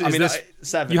 This is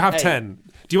 7. You have 8. 10.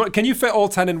 Can you fit all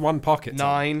 10 in one pocket?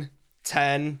 9,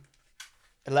 10,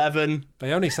 11.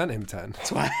 They only sent him 10.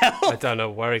 12. I don't know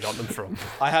where he got them from.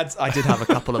 I did have a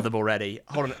couple of them already.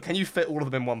 Hold on. Can you fit all of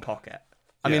them in one pocket?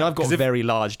 I mean, I've got very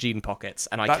large jean pockets,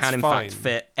 and I can in fact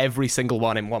fit every single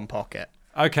one in one pocket.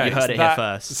 Okay, you heard it here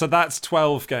first. So that's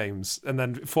 12 games, and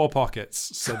then 4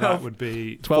 pockets. So that would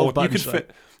be 12.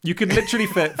 You could literally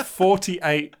fit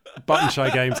 48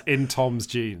 Buttonshy games in Tom's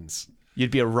jeans.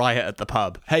 You'd be a riot at the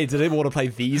pub. Hey, do they want to play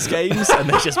these games? And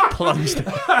they just plunge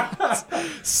them out,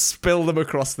 spill them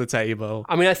across the table.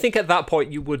 I mean, I think at that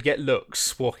point you would get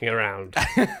looks walking around.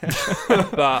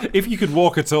 But if you could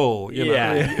walk at all,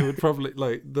 it would probably,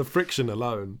 like, the friction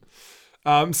alone.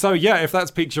 So yeah, if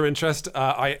that's piqued your interest,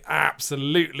 I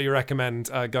absolutely recommend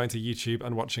going to YouTube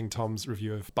and watching Tom's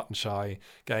review of Buttonshy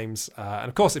games. And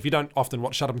of course, if you don't often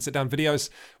watch Shut Up and Sit Down videos,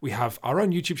 we have our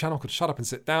own YouTube channel called Shut Up and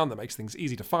Sit Down that makes things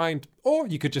easy to find. Or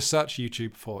you could just search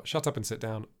YouTube for Shut Up and Sit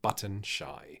Down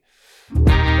Buttonshy.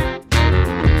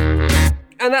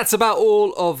 And that's about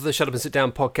all of the Shut Up and Sit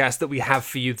Down podcast that we have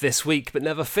for you this week. But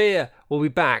never fear, we'll be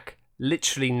back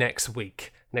literally next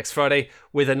week. Next Friday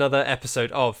with another episode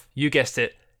of, you guessed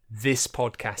it, this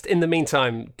podcast. In the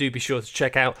meantime, do be sure to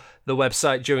check out the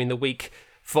website during the week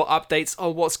for updates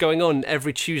on what's going on.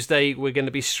 Every Tuesday, we're going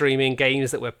to be streaming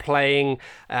games that we're playing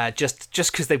just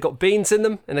because they've got beans in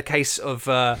them, in the case of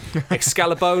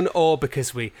Excalibone, or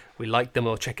because we like them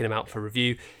or checking them out for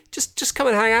review. Just come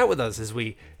and hang out with us as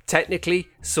we technically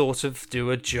sort of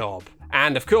do a job.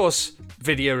 And of course,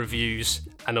 video reviews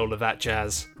and all of that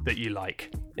jazz that you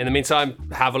like. In the meantime,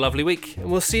 have a lovely week, and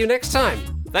we'll see you next time.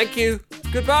 Thank you.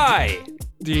 Goodbye.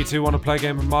 Do you two want to play a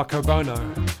game of Marco Bono?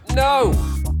 No.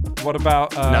 What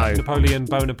about no. Napoleon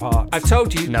Bonaparte? I've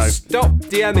told you, no. Stop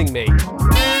DMing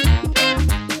me.